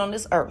walking on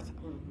this earth,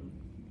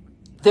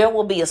 there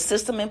will be a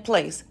system in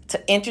place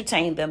to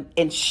entertain them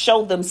and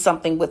show them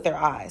something with their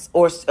eyes,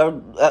 or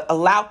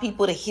allow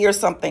people to hear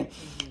something,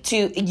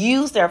 to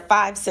use their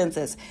five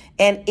senses.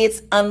 And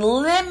it's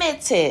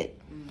unlimited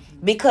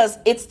because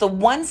it's the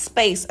one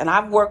space, and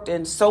I've worked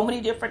in so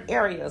many different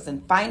areas,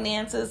 in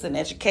finances and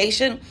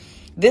education.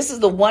 This is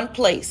the one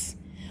place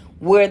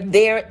where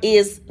there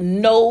is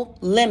no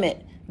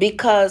limit,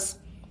 because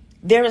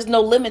there is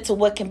no limit to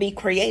what can be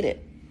created.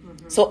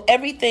 So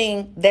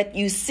everything that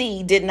you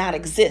see did not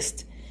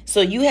exist.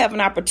 So you have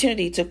an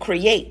opportunity to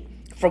create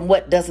from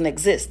what doesn't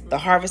exist. The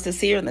harvest is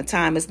here and the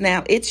time is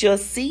now. It's your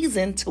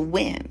season to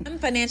win. I'm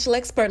financial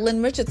expert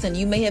Lynn Richardson.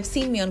 You may have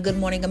seen me on Good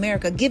Morning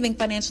America giving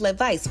financial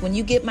advice. When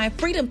you get my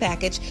freedom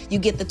package, you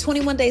get the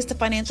 21 days to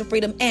financial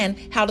freedom and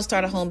how to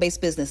start a home-based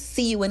business.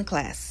 See you in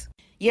class.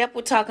 Yep,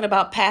 we're talking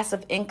about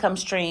passive income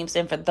streams.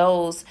 And for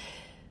those,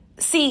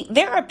 see,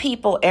 there are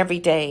people every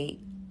day,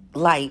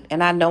 Lyte,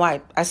 and I know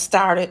I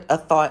started a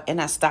thought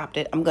and I stopped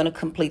it. I'm going to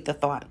complete the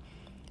thought.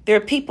 There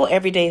are people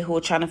every day who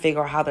are trying to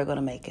figure out how they're going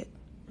to make it.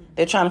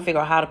 They're trying to figure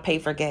out how to pay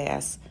for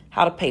gas,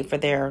 how to pay for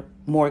their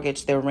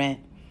mortgage, their rent,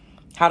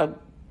 how to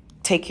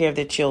take care of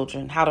their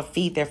children, how to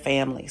feed their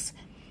families.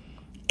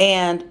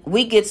 And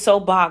we get so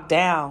bogged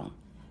down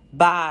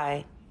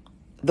by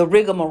the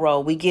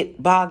rigmarole. We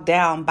get bogged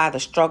down by the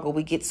struggle.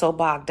 We get so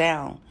bogged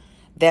down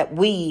that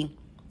we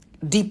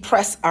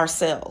depress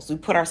ourselves. We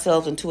put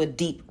ourselves into a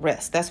deep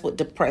rest. That's what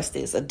depressed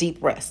is, a deep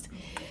rest.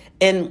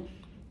 And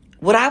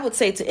what I would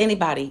say to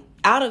anybody,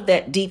 out of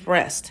that deep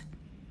rest,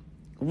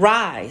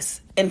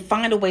 rise and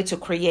find a way to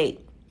create.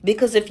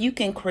 Because if you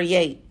can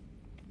create,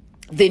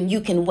 then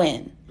you can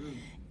win.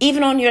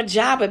 Even on your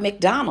job at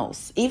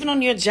McDonald's, even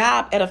on your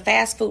job at a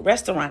fast food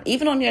restaurant,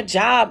 even on your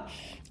job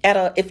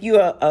if you're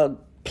a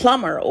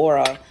plumber or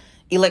a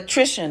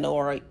electrician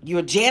or you're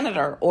a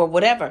janitor or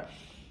whatever,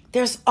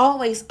 there's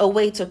always a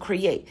way to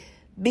create,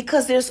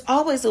 because there's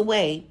always a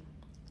way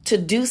to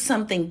do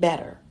something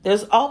better.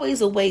 There's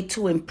always a way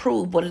to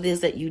improve what it is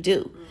that you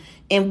do.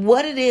 And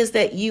what it is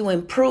that you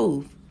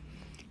improve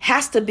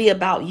has to be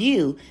about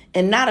you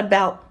and not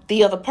about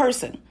the other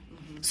person.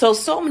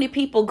 So many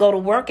people go to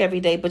work every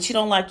day, but you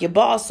don't like your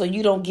boss, so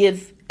you don't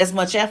give as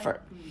much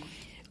effort.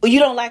 Or you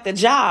don't like the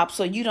job,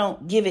 so you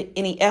don't give it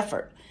any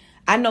effort.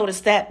 I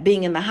noticed that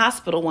being in the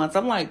hospital once.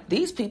 I'm like,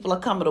 these people are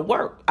coming to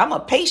work. I'm a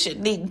patient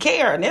needing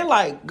care. And they're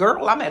like,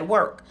 girl, I'm at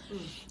work.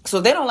 So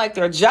they don't like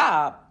their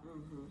job.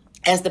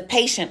 As the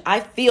patient, I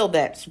feel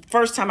that.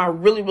 First time I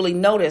really, really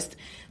noticed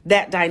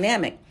that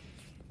dynamic.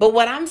 But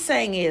what I'm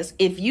saying is,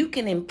 if you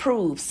can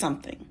improve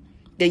something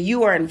that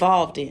you are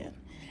involved in,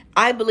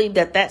 I believe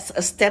that that's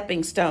a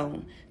stepping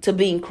stone to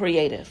being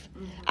creative.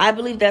 I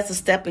believe that's a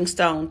stepping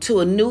stone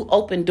to a new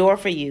open door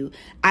for you.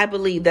 I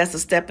believe that's a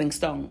stepping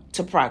stone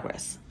to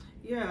progress.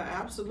 Yeah,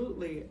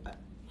 absolutely.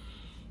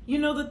 You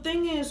know, the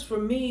thing is for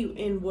me,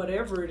 in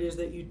whatever it is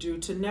that you do,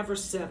 to never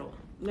settle,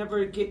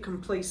 never get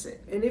complacent.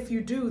 And if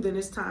you do, then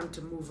it's time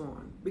to move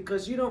on,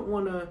 because you don't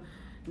want to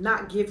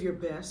not give your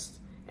best.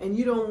 And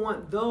you don't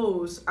want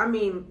those. I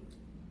mean,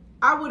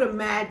 I would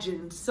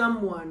imagine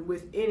someone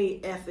with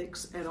any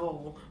ethics at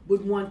all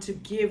would want to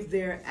give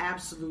their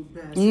absolute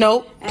best.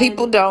 Nope,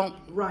 people don't.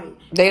 Right.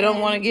 They don't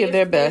want to give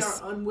their best.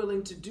 If they are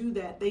unwilling to do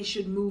that, they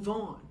should move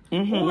on.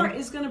 Or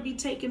it's going to be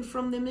taken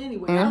from them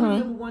anyway. I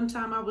remember one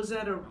time I was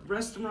at a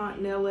restaurant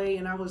in LA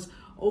and I was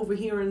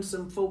overhearing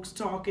some folks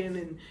talking,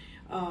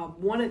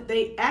 and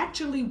they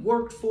actually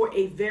worked for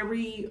a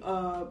very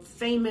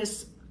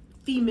famous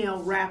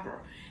female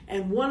rapper.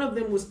 And one of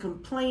them was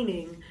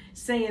complaining,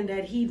 saying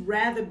that he'd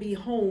rather be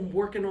home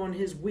working on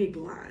his wig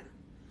line.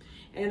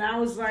 And I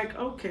was like,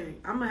 okay,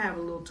 I'm going to have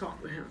a little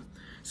talk with him.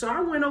 So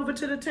I went over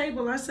to the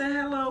table. I said,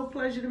 hello,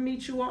 pleasure to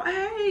meet you all.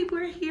 Hey,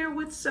 we're here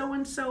with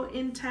so-and-so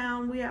in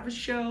town. We have a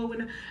show.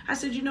 And I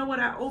said, you know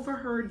what? I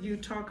overheard you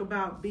talk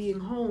about being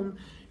home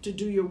to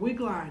do your wig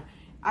line.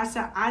 I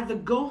said, either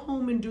go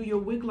home and do your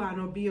wig line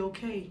or be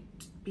okay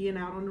being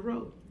out on the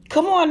road.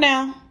 Come on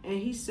now. And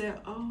he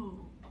said, oh,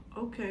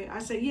 okay. I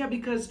said, yeah,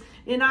 because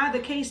in either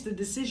case, the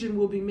decision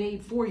will be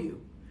made for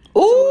you.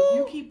 Ooh. So if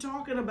you keep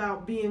talking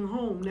about being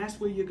home, that's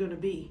where you're going to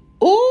be.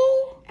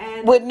 Ooh.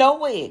 And with no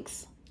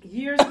wigs.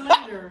 Years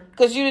later,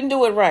 because you didn't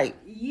do it right.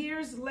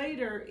 Years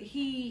later,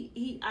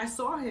 I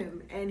saw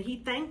him and he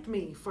thanked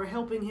me for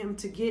helping him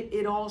to get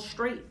it all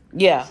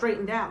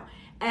straightened out.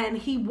 And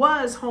he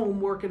was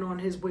home working on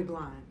his wig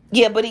line.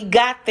 Yeah, but he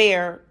got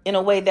there in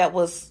a way that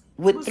was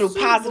through suitable,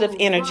 positive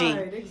energy,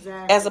 right,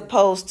 exactly. As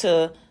opposed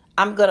to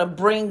I'm gonna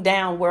bring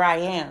down where I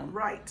am,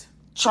 right?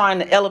 Trying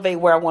to elevate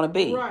where I want to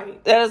be,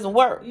 right? That doesn't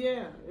work.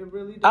 Yeah, it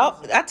really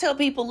doesn't. I tell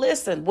people,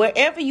 listen,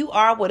 wherever you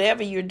are,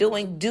 whatever you're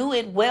doing, do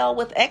it well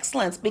with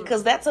excellence,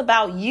 because that's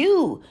about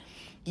you.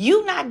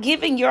 You not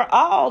giving your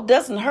all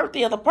doesn't hurt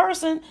the other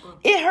person.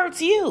 It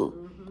hurts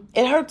you.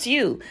 It hurts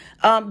you.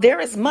 There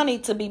is money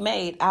to be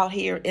made out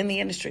here in the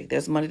industry.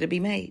 There's money to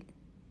be made.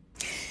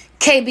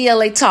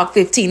 KBLA Talk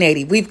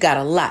 1580. We've got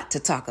a lot to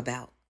talk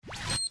about.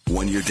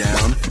 1 year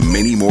down,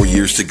 many more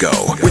years to go.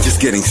 We're just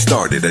getting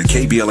started at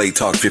KBLA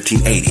Talk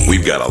 1580.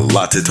 We've got a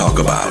lot to talk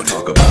about.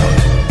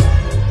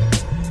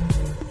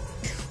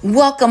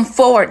 Welcome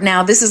forward.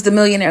 Now, this is the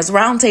Millionaires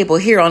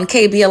Roundtable here on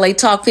KBLA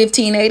Talk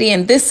 1580,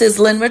 and this is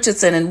Lynn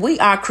Richardson, and we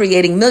are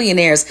creating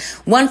millionaires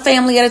one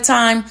family at a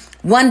time,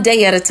 one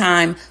day at a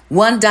time,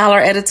 $1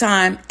 at a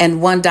time, and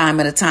one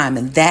dime at a time,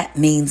 and that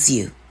means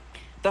you.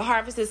 The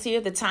harvest is here.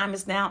 The time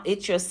is now.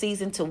 It's your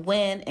season to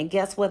win, and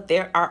guess what?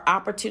 There are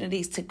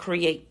opportunities to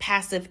create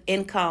passive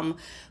income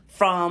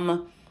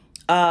from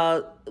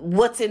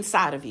what's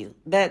inside of you.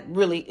 That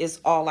really is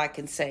all I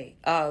can say.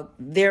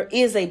 There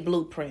is a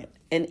blueprint,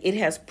 and it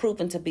has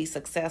proven to be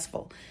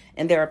successful.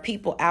 And there are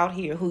people out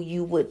here who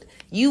you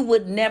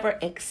would never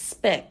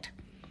expect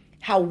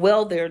how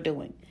well they're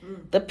doing.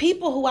 The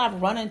people who I've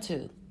run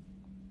into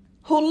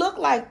who look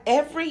like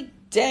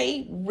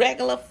everyday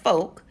regular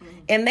folk,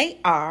 and they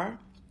are,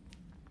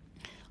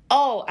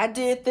 oh, I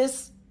did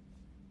this,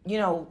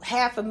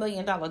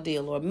 $500,000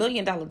 deal or $1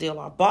 million deal,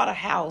 or I bought a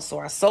house,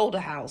 or I sold a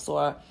house,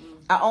 or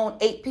I own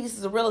 8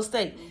 pieces of real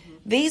estate.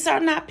 These are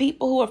not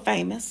people who are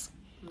famous.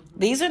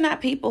 These are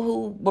not people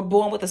who were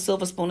born with a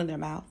silver spoon in their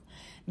mouth.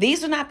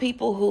 These are not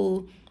people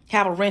who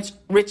have a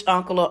rich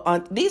uncle or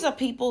aunt. These are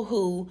people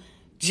who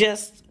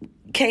just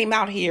came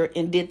out here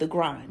and did the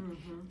grind.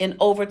 And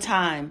over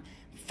time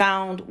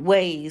found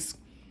ways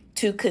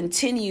to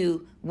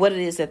continue what it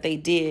is that they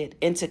did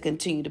and to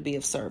continue to be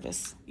of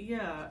service.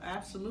 Yeah,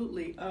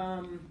 absolutely.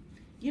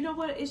 You know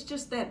what? It's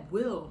just that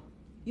will.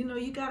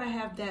 You got to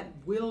have that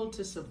will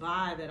to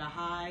survive at a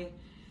high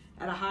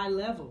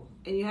level,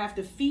 and you have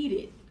to feed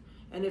it.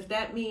 And if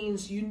that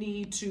means you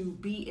need to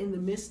be in the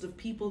midst of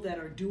people that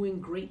are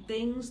doing great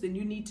things, then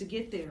you need to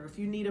get there. If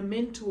you need a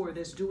mentor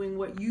that's doing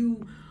what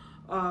you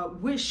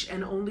wish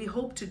and only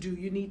hope to do,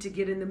 you need to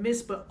get in the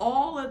midst. But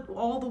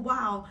all the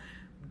while,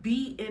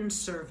 be in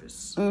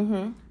service.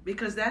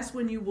 Because that's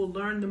when you will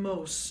learn the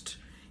most,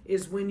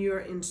 is when you're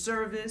in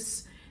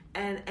service.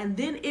 And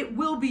then it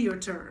will be your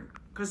turn,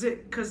 because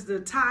the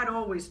tide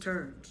always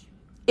turns.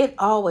 It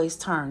always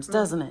turns,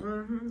 doesn't it?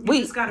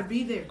 You just got to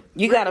be there.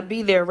 You got to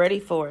be there,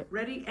 ready for it.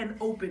 Ready and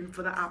open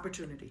for the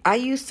opportunity. I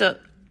used to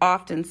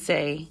often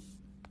say,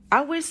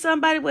 I wish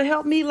somebody would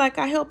help me like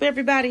I help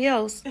everybody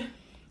else.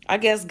 I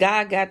guess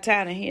God got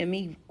tired of hearing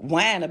me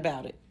whine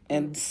about it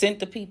and sent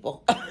the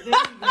people.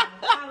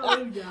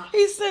 Hallelujah.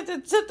 He sent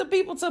the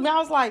people to me. I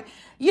was like,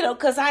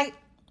 because I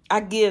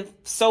give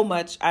so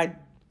much. I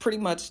pretty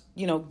much,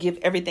 give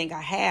everything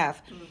I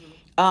have.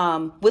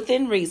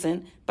 Within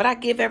reason, but I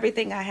give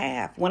everything I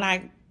have. When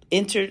I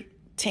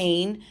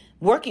entertain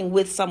working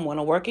with someone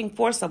or working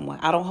for someone,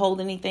 I don't hold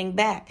anything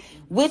back,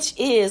 which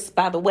is,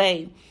 by the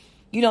way,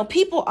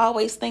 people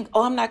always think,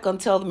 oh, I'm not going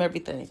to tell them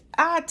everything.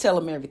 I tell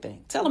them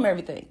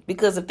everything,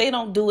 because if they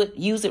don't do it,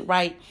 use it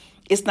right,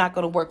 it's not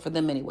going to work for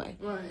them anyway.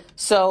 Right.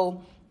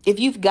 So if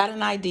you've got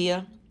an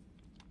idea,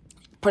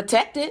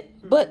 protect it,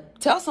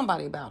 but tell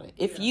somebody about it.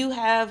 If you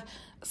have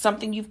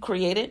something you've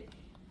created,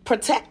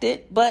 protect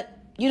it, but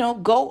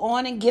go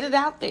on and get it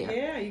out there.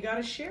 Yeah, you got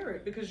to share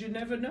it, because you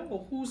never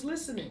know who's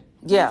listening.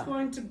 Yeah. Who's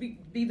going to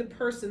be the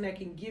person that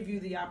can give you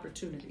the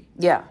opportunity.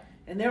 Yeah.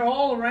 And they're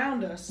all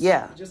around us.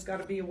 Yeah. You just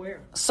got to be aware.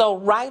 So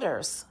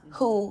writers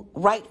who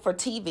write for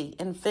TV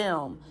and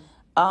film,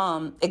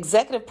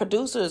 executive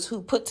producers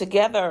who put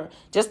together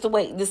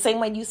the same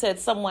way you said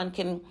someone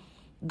can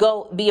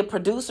go be a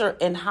producer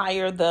and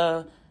hire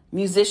the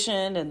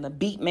musician and the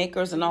beat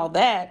makers and all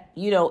that.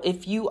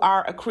 If you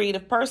are a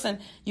creative person,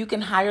 you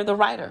can hire the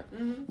writer.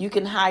 You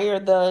can hire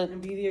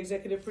and be the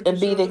executive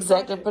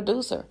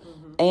producer.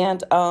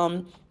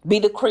 And be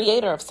the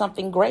creator of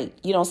something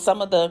great.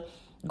 Some of the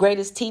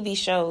greatest TV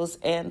shows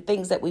and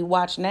things that we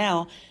watch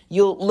now,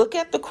 you'll look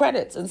at the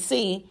credits and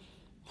see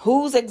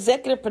who's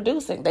executive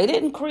producing. They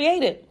didn't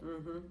create it,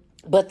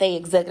 but they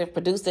executive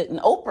produced it. And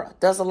Oprah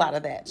does a lot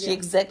of that. She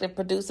executive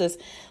produces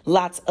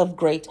lots of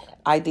great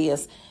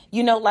ideas.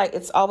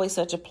 It's always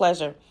such a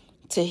pleasure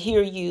to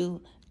hear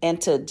you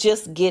and to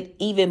just get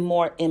even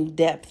more in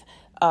depth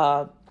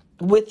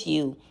with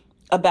you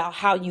about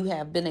how you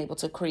have been able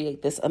to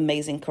create this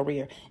amazing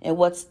career. And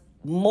what's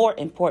more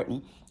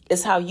important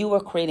is how you are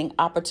creating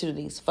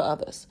opportunities for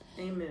others.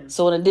 Amen.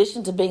 So in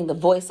addition to being the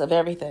voice of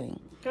everything,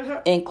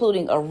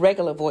 including a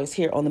regular voice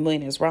here on the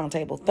Millionaires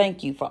Roundtable,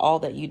 thank you for all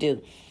that you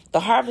do. The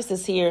harvest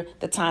is here.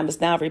 The time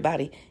is now,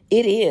 everybody.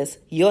 It is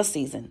your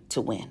season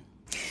to win.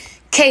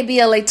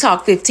 KBLA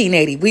Talk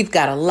 1580. We've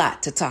got a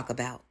lot to talk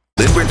about.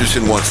 Lynn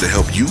Richardson wants to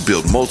help you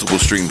build multiple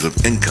streams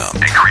of income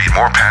and create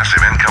more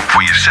passive income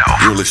for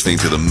yourself. You're listening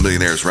to the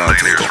Millionaires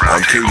Roundtable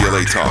on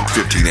KBLA Talk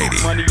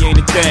 1580. Money ain't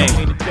a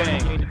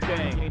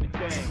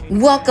thing.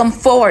 Welcome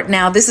forward.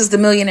 Now, this is the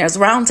Millionaires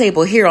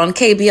Roundtable here on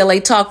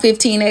KBLA Talk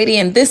 1580,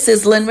 and this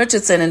is Lynn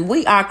Richardson, and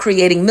we are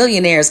creating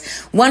millionaires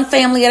one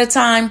family at a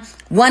time,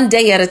 one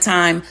day at a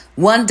time,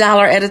 $1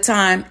 at a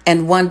time,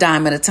 and one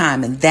dime at a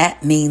time, and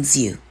that means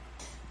you.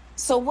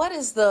 So what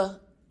is the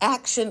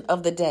action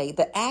of the day?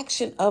 The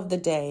action of the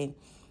day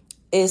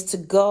is to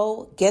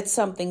go get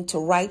something to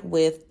write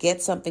with,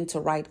 get something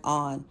to write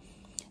on,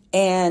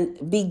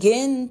 and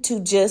begin to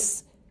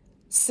just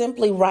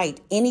simply write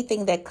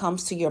anything that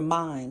comes to your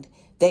mind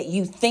that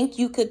you think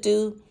you could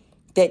do,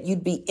 that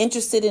you'd be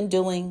interested in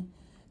doing,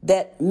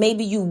 that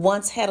maybe you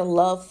once had a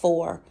love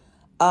for,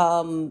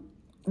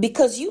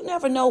 because you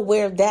never know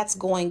where that's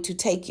going to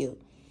take you.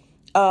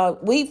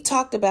 We've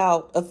talked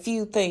about a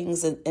few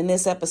things in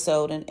this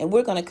episode, and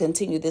we're going to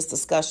continue this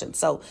discussion.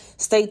 So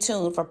stay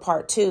tuned for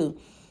part 2.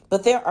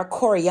 But there are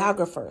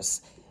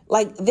choreographers.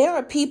 Like, there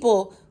are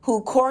people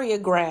who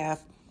choreograph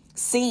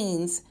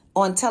scenes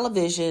on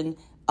television,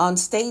 on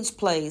stage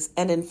plays,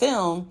 and in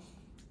film,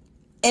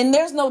 and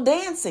there's no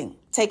dancing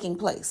taking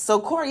place. So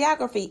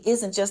choreography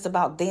isn't just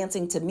about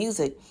dancing to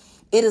music.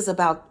 It is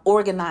about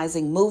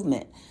organizing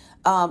movement.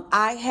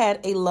 I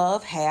had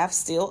have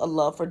still a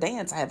love for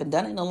dance. I haven't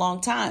done it in a long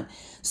time.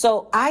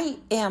 So I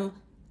am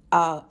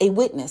a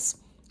witness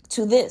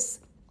to this.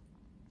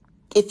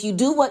 If you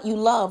do what you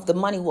love, the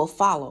money will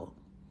follow.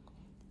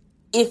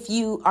 If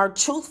you are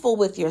truthful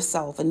with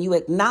yourself and you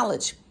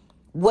acknowledge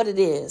what it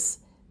is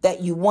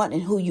that you want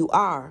and who you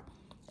are,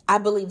 I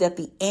believe that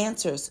the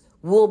answers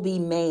will be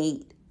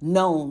made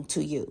known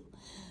to you.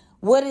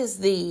 What is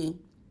the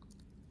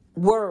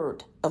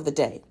word of the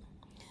day?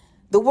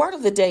 The word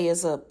of the day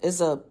is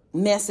a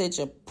message,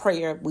 a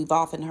prayer. We've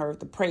often heard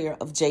the prayer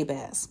of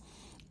Jabez.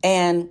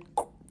 And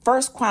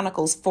 1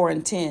 Chronicles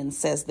 4:10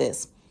 says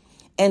this: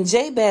 "And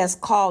Jabez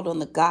called on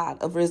the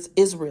God of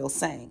Israel,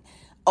 saying,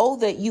 Oh,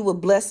 that you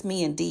would bless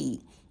me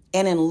indeed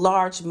and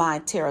enlarge my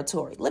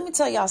territory." Let me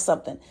tell y'all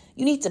something.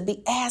 You need to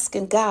be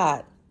asking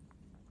God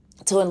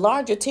to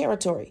enlarge your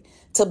territory,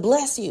 to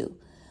bless you.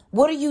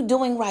 What are you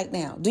doing right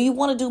now? Do you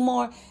want to do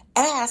more?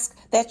 Ask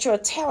that your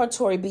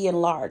territory be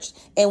enlarged.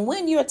 And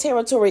when your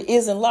territory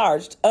is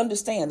enlarged,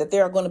 understand that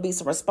there are going to be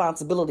some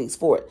responsibilities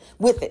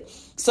with it.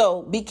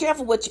 So be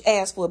careful what you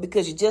ask for,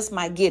 because you just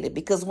might get it.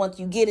 Because once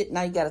you get it,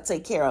 now you got to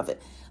take care of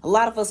it. A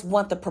lot of us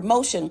want the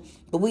promotion,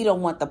 but we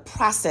don't want the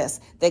process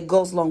that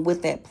goes along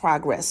with that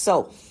progress.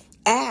 So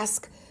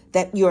ask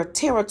that your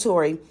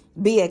territory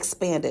be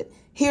expanded.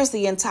 Here's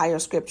the entire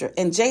scripture.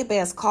 "And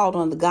Jabez called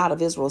on the God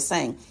of Israel,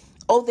 saying,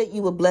 Oh, that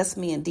you would bless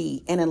me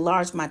indeed and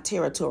enlarge my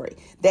territory,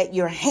 that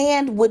your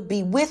hand would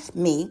be with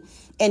me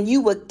and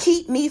you would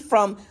keep me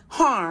from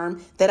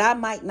harm, that I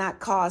might not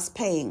cause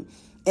pain."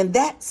 And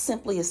that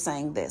simply is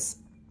saying this.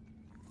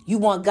 You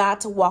want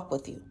God to walk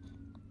with you.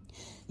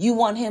 You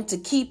want him to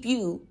keep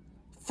you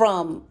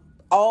from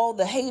all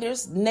the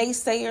haters,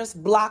 naysayers,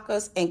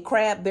 blockers, and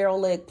crab barrel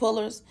leg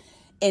pullers.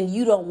 And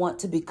you don't want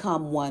to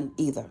become one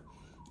either.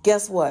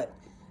 Guess what?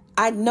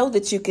 I know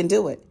that you can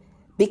do it,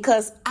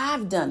 because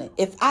I've done it.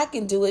 If I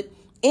can do it,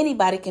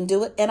 anybody can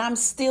do it. And I'm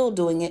still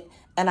doing it.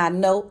 And I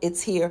know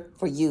it's here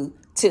for you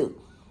too.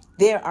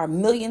 There are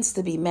millions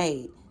to be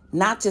made,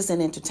 not just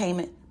in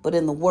entertainment, but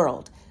in the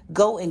world.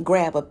 Go and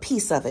grab a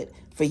piece of it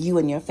for you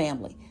and your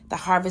family. The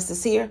harvest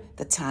is here.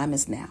 The time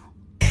is now.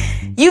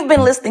 You've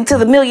been listening to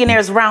the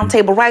Millionaires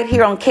Roundtable right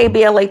here on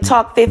KBLA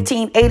Talk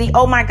 1580.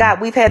 Oh my God,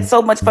 we've had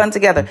so much fun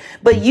together,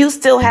 but you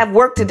still have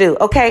work to do,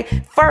 okay?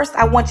 First,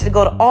 I want you to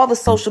go to all the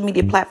social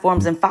media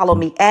platforms and follow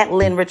me at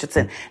Lynn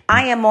Richardson.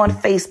 I am on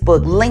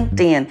Facebook,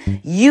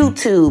 LinkedIn,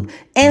 YouTube,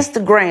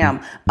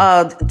 Instagram,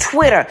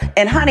 Twitter,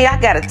 and honey, I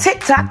got a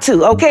TikTok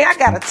too, okay? I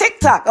got a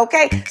TikTok,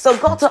 okay? So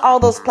go to all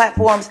those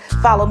platforms,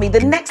 follow me. The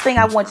next thing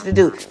I want you to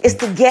do is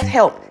to get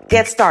help.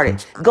 Get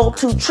started. Go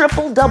to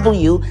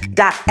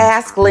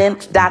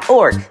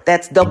www.asklynn.org.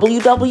 That's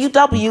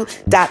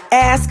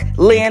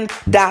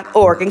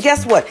www.asklynn.org. And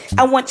guess what?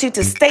 I want you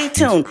to stay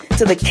tuned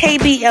to the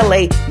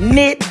KBLA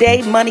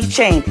Midday Money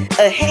Chain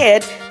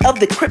ahead of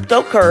the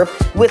crypto curve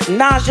with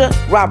Naja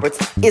Roberts.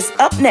 Is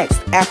up next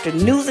after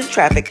news and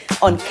traffic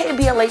on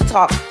KBLA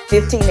Talk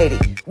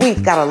 1580.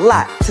 We've got a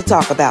lot to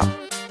talk about.